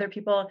adults or other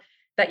people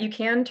that you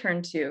can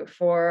turn to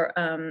for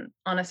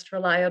honest,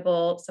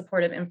 reliable,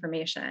 supportive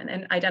information,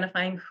 and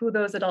identifying who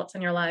those adults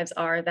in your lives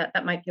are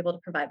that might be able to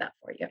provide that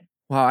for you.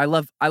 Wow,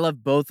 I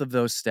love both of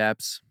those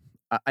steps.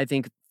 I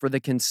think for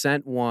the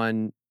consent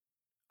one,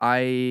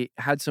 I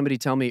had somebody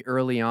tell me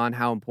early on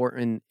how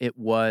important it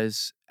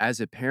was as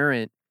a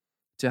parent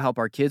to help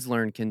our kids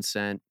learn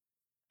consent.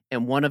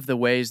 And one of the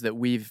ways that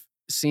we've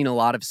seen a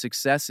lot of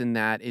success in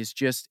that is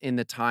just in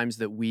the times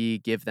that we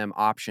give them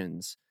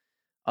options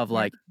of Yeah.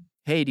 like,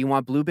 hey, do you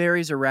want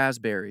blueberries or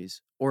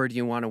raspberries? Or do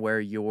you want to wear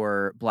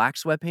your black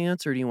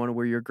sweatpants or do you want to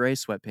wear your gray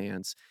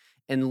sweatpants?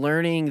 And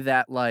learning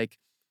that, like,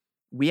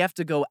 we have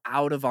to go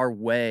out of our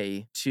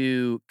way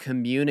to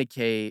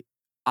communicate.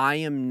 I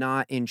am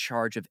not in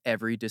charge of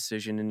every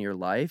decision in your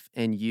life,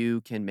 and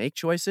you can make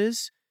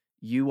choices.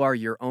 You are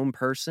your own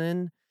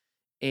person,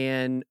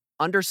 and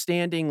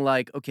understanding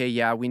like, okay,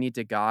 yeah, we need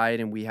to guide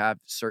and we have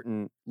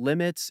certain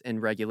limits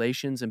and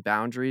regulations and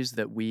boundaries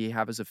that we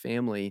have as a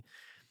family.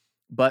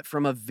 But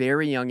from a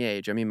very young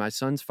age, I mean, my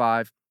son's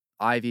 5,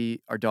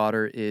 Ivy, our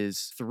daughter,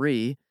 is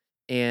 3,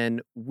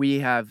 and we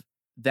have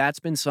that's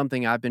been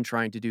something I've been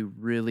trying to do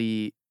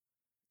really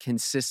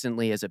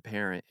consistently as a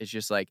parent. It's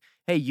just like,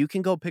 "Hey, you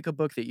can go pick a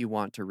book that you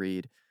want to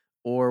read,"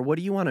 or "What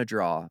do you wanna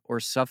draw?" or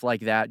stuff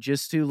like that,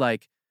 just to,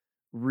 like,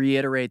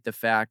 reiterate the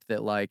fact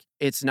that, like,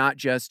 it's not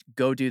just,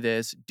 "Go do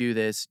this,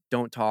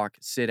 don't talk,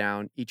 sit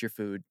down, eat your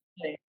food."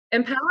 Right.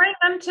 Empowering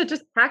them to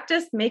just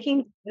practice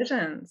making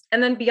decisions.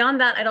 And then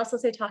beyond that, I'd also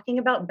say talking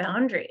about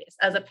boundaries.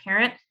 As a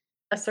parent,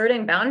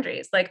 asserting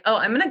boundaries like, oh,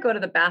 I'm going to go to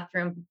the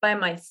bathroom by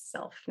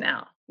myself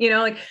now. You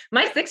know, like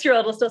my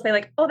 6-year-old will still say,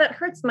 like, oh, that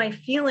hurts my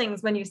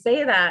feelings when you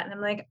say that. And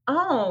I'm like,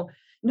 oh,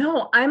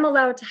 no, I'm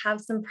allowed to have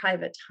some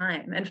private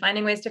time and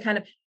finding ways to kind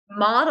of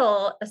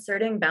model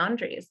asserting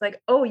boundaries like,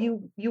 oh,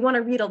 you want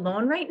to read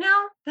alone right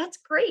now, that's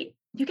great,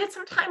 you get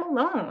some time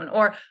alone.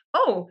 Or,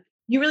 oh,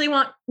 you really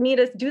want me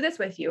to do this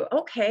with you?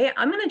 Okay,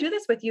 I'm going to do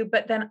this with you,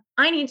 but then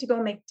I need to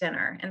go make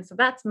dinner. And so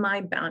that's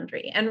my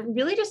boundary. And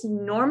really just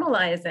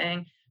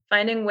normalizing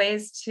finding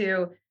ways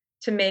to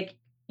make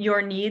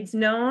your needs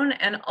known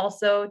and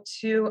also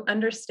to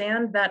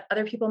understand that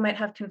other people might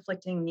have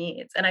conflicting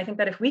needs. And I think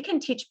that if we can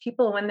teach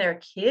people when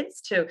they're kids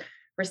to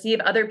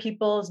receive other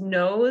people's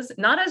no's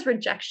not as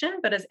rejection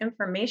but as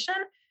information,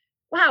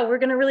 wow, we're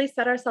going to really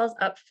set ourselves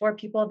up for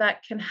people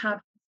that can have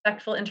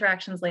respectful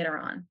interactions later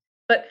on.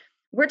 But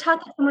we're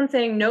taught that someone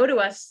saying no to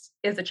us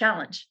is a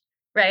challenge,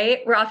 right?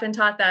 We're often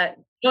taught that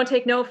don't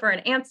take no for an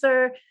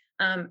answer.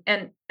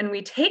 And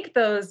we take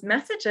those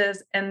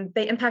messages and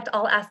they impact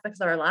all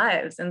aspects of our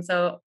lives. And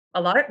so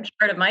a large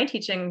part of my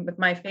teaching with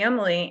my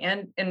family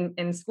and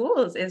in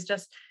schools is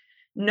just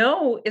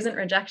no isn't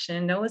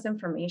rejection, no is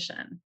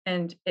information.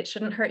 And it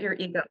shouldn't hurt your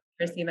ego to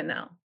receive a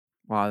no.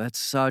 Wow, that's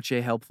such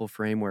a helpful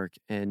framework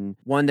and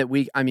one that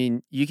I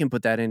mean, you can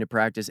put that into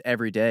practice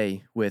every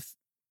day with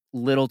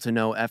little to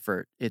no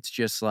effort. It's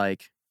just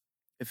like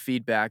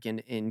feedback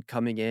in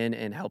coming in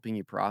and helping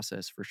you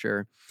process for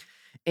sure.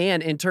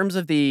 And in terms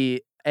of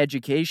the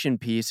education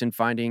piece and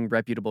finding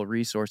reputable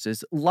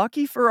resources,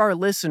 lucky for our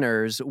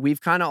listeners,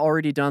 we've kind of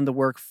already done the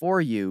work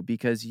for you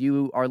because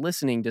you are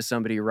listening to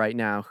somebody right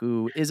now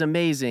who is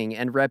amazing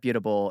and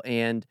reputable.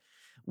 And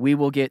we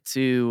will get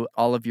to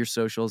all of your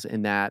socials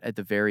in that at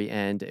the very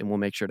end, and we'll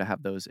make sure to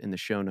have those in the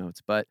show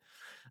notes. But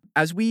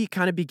as we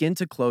kind of begin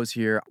to close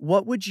here,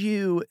 what would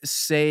you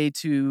say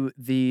to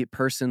the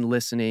person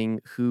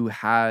listening who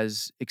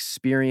has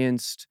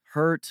experienced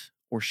hurt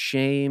or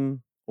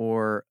shame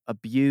or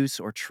abuse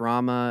or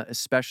trauma,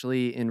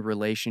 especially in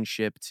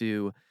relationship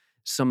to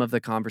some of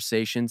the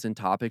conversations and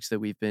topics that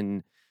we've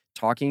been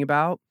talking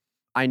about?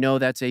 I know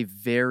that's a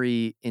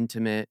very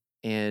intimate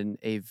and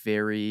a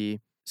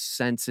very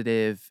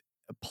sensitive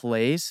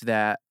place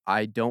that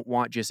I don't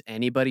want just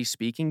anybody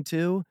speaking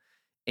to.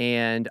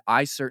 And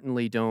I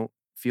certainly don't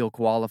feel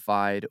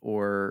qualified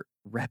or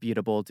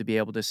reputable to be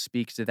able to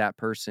speak to that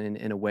person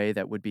in a way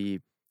that would be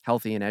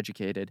healthy and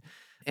educated.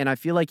 And I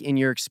feel like in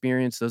your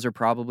experience, those are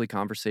probably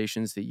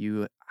conversations that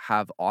you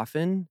have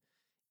often.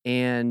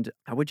 And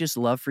I would just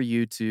love for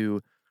you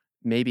to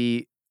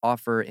maybe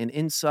offer an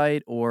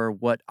insight or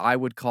what I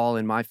would call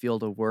in my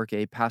field of work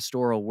a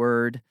pastoral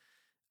word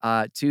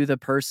to the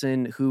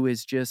person who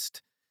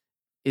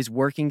is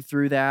working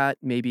through that.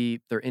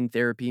 Maybe they're in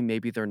therapy,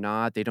 maybe they're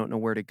not. They don't know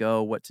where to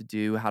go, what to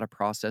do, how to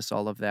process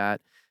all of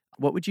that.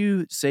 What would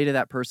you say to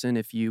that person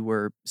if you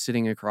were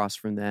sitting across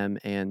from them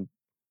and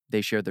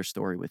they shared their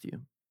story with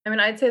you? I mean,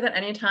 I'd say that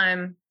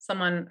anytime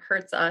someone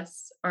hurts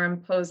us or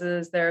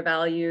imposes their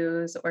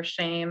values or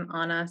shame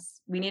on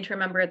us, we need to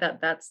remember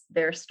that that's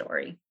their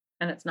story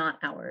and it's not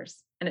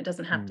ours, and it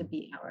doesn't have to Mm,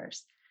 be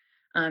ours.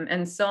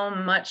 And so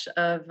much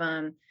of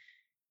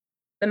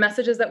the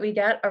messages that we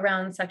get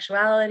around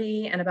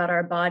sexuality and about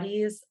our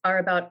bodies are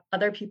about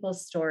other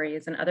people's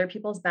stories and other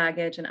people's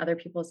baggage and other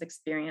people's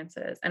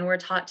experiences. And we're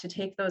taught to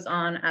take those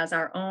on as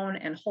our own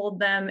and hold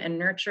them and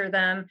nurture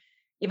them,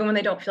 even when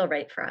they don't feel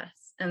right for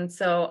us. And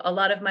so a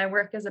lot of my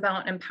work is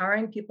about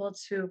empowering people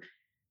to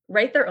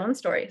write their own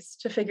stories,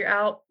 to figure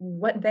out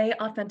what they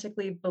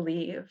authentically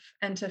believe,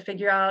 and to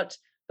figure out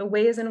the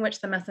ways in which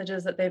the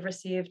messages that they've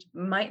received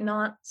might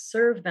not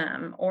serve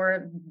them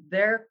or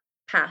their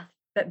path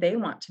that they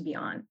want to be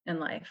on in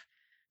life.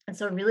 And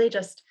so, really,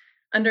 just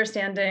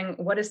understanding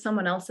what is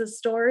someone else's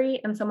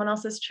story and someone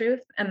else's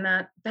truth, and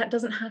that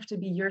doesn't have to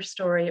be your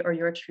story or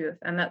your truth.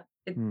 And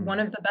one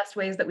mm. of the best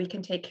ways that we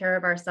can take care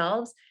of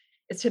ourselves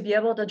is to be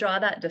able to draw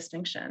that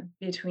distinction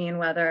between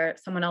whether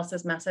someone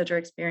else's message or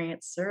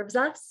experience serves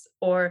us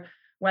or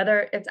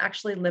whether it's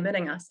actually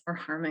limiting us or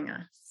harming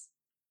us.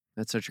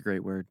 That's such a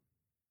great word.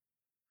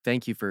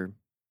 Thank you for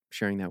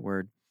sharing that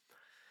word.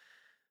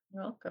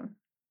 You're welcome.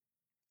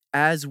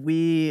 As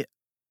we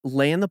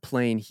land the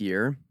plane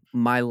here,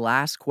 my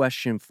last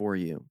question for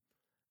you.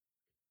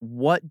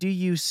 What do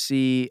you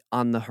see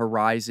on the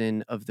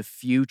horizon of the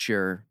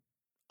future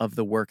of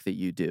the work that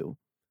you do?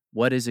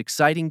 What is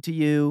exciting to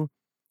you?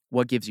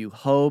 What gives you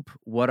hope?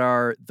 What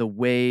are the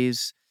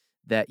ways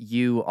that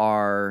you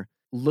are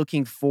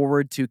looking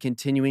forward to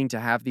continuing to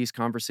have these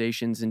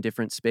conversations in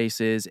different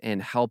spaces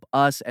and help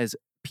us as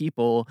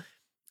people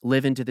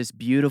live into this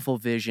beautiful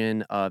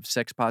vision of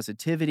sex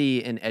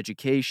positivity and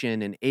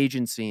education and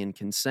agency and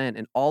consent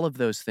and all of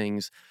those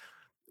things?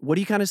 What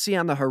do you kinda see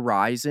on the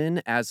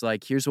horizon as,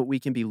 like, here's what we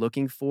can be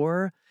looking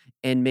for,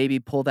 and maybe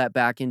pull that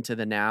back into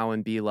the now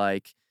and be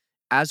like,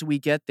 as we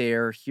get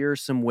there, here are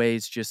some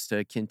ways just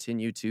to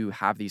continue to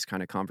have these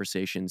kinda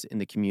conversations in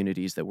the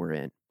communities that we're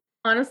in?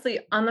 Honestly,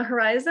 on the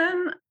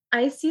horizon,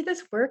 I see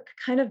this work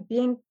kind of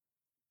being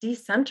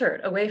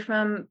decentered away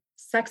from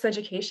sex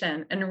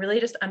education and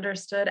really just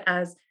understood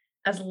as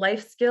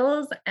life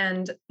skills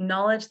and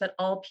knowledge that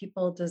all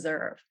people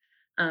deserve.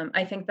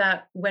 I think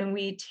that when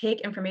we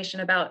take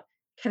information about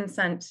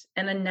consent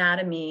and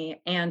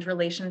anatomy and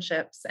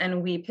relationships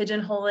and we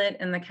pigeonhole it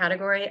in the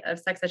category of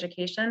sex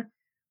education,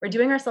 we're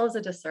doing ourselves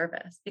a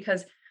disservice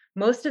because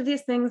most of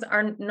these things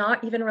are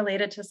not even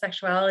related to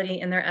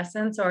sexuality in their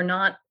essence or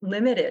not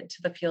limited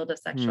to the field of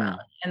sexuality.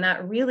 Hmm, And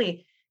that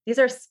really, these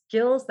are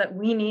skills that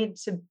we need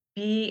to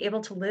be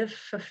able to live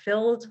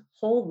fulfilled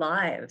whole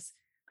lives,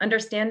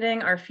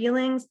 understanding our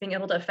feelings, being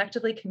able to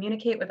effectively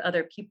communicate with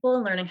other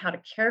people, learning how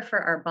to care for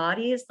our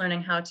bodies,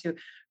 learning how to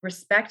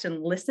respect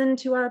and listen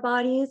to our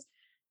bodies.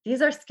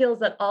 These are skills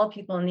that all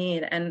people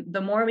need. And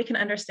the more we can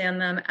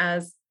understand them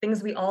as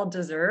things we all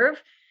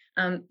deserve,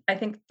 I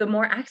think the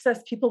more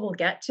access people will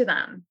get to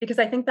them. Because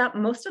I think that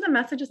most of the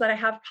messages that I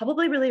have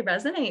probably really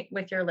resonate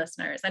with your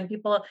listeners and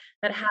people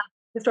that have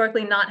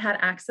historically not had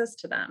access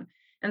to them.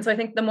 And so I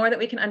think the more that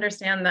we can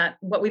understand that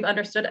what we've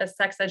understood as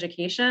sex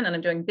education, and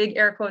I'm doing big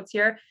air quotes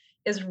here,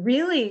 is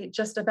really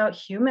just about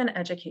human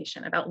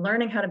education, about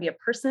learning how to be a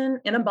person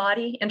in a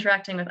body,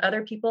 interacting with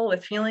other people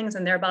with feelings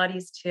in their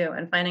bodies too,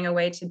 and finding a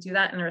way to do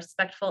that in a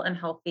respectful and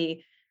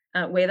healthy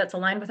way that's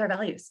aligned with our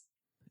values.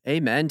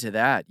 amen to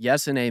that.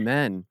 Yes and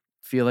amen.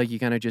 Feel like you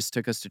kinda just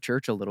took us to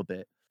church a little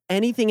bit.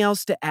 Anything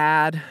else to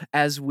add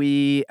as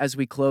we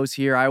close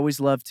here? I always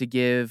love to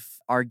give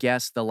our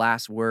guests the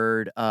last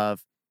word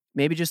of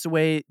maybe just a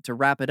way to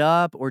wrap it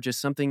up or just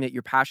something that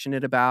you're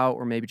passionate about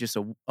or maybe just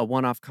a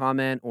one-off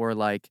comment or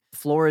like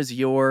floor is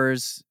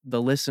yours.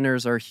 The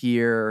listeners are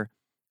here.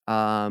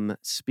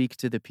 Speak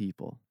to the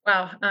people.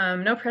 Wow,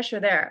 no pressure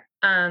there.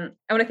 I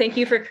want to thank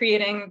you for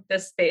creating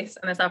this space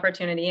and this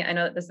opportunity. I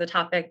know that this is a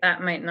topic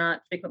that might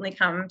not frequently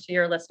come to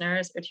your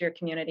listeners or to your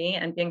community,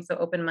 and being so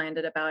open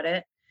minded about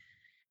it.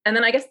 And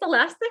then I guess the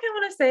last thing I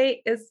want to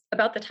say is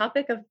about the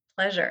topic of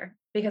pleasure,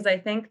 because I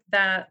think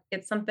that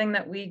it's something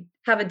that we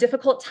have a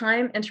difficult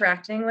time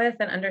interacting with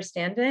and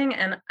understanding.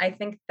 And I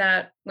think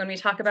that when we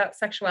talk about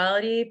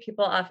sexuality,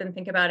 people often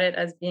think about it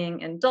as being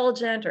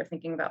indulgent or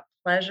thinking about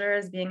pleasure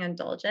as being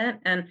indulgent.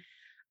 And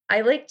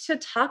I like to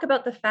talk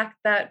about the fact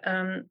that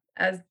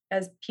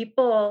as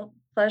people,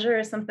 pleasure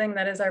is something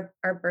that is our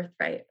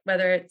birthright,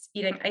 whether it's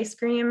eating ice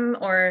cream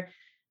or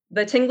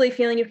the tingly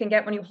feeling you can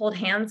get when you hold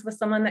hands with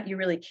someone that you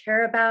really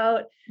care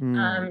about,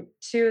 Mm,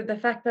 to the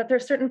fact that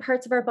there's certain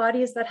parts of our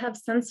bodies that have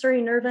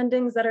sensory nerve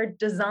endings that are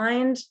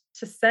designed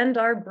to send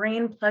our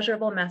brain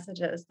pleasurable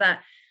messages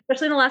that,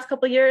 especially in the last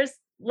couple of years,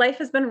 life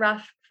has been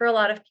rough for a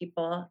lot of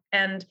people.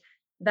 And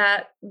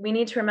that we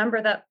need to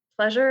remember that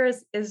pleasure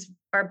is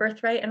our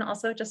birthright and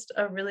also just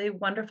a really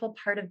wonderful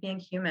part of being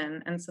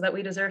human. And so that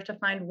we deserve to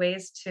find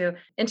ways to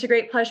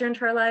integrate pleasure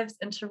into our lives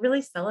and to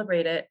really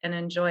celebrate it and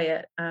enjoy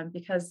it,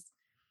 because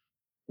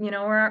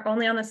we're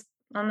only on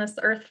this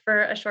earth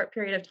for a short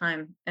period of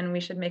time, and we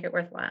should make it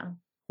worthwhile.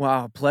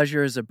 Wow,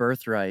 pleasure is a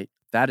birthright.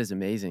 That is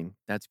amazing.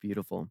 That's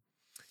beautiful.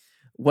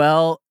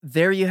 Well,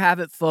 there you have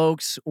it,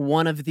 folks.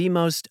 One of the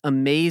most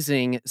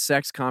amazing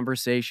sex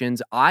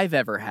conversations I've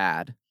ever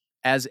had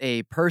as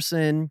a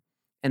person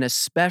and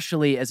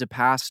especially as a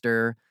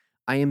pastor.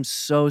 I am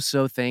so,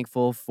 so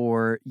thankful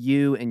for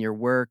you and your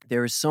work.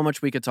 There is so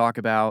much we could talk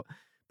about,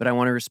 but I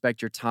want to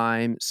respect your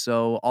time.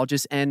 So I'll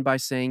just end by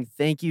saying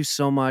thank you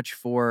so much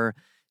for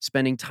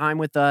spending time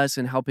with us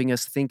and helping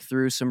us think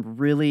through some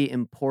really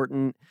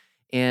important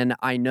and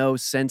I know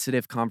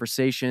sensitive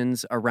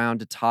conversations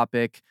around a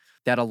topic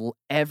that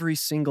every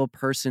single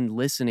person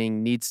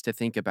listening needs to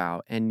think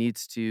about and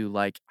needs to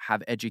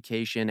have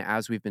education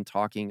as we've been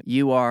talking.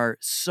 You are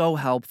so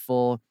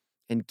helpful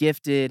and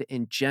gifted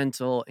and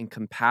gentle and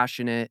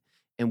compassionate,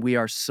 and we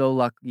are so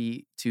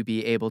lucky to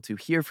be able to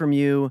hear from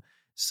you.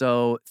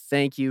 So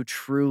thank you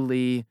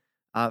truly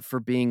for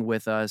being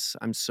with us.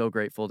 I'm so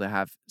grateful to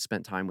have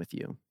spent time with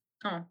you.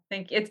 Oh,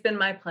 thank you. It's been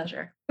my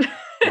pleasure.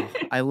 Oh,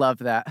 I love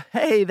that.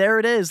 Hey, there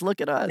it is.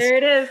 Look at us. There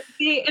it is.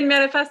 See, it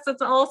manifests in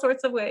all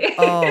sorts of ways.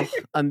 Oh,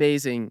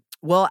 amazing.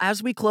 Well,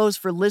 as we close,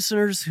 for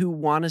listeners who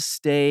want to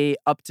stay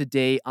up to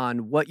date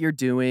on what you're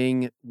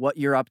doing, what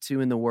you're up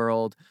to in the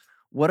world,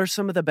 what are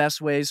some of the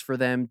best ways for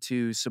them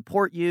to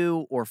support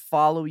you or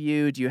follow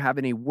you? Do you have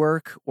any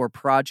work or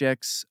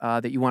projects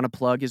that you want to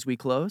plug as we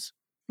close?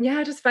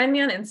 Yeah, just find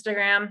me on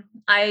Instagram.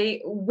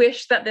 I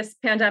wish that this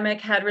pandemic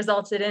had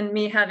resulted in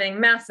me having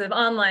massive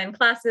online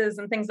classes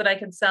and things that I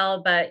could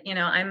sell, but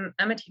I'm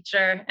a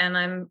teacher and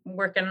I'm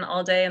working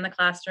all day in the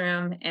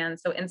classroom, and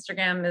so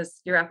Instagram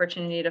is your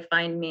opportunity to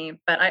find me.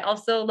 But I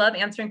also love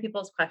answering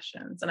people's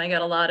questions, and I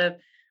get a lot of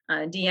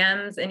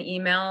DMs and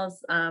emails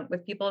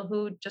with people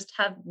who just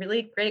have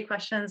really great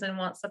questions and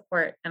want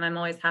support, and I'm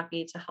always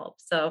happy to help.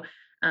 So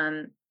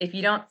if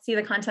you don't see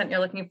the content you're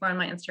looking for on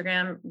my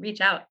Instagram, reach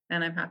out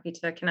and I'm happy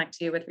to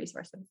connect you with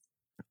resources.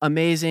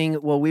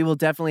 Amazing. Well, we will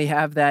definitely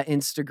have that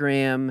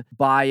Instagram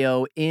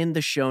bio in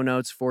the show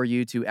notes for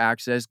you to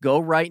access. Go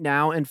right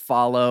now and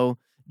follow.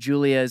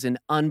 Julia is an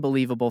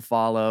unbelievable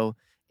follow,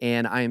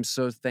 and I am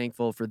so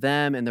thankful for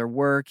them and their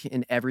work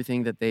and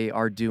everything that they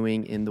are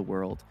doing in the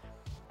world.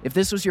 If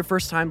this was your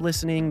first time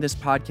listening, this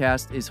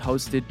podcast is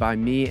hosted by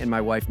me and my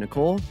wife,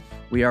 Nicole.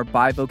 We are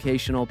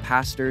bivocational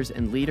pastors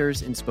and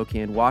leaders in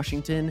Spokane,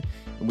 Washington,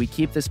 and we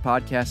keep this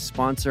podcast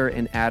sponsor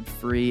and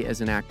ad-free as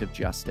an act of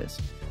justice.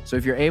 So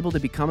if you're able to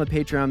become a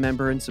Patreon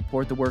member and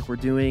support the work we're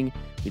doing,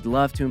 we'd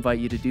love to invite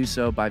you to do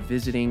so by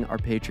visiting our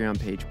Patreon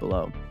page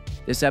below.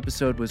 This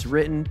episode was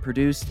written,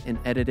 produced, and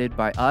edited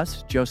by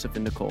us, Joseph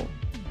and Nicole.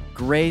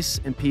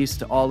 Grace and peace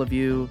to all of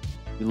you.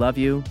 We love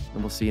you,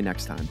 and we'll see you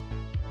next time.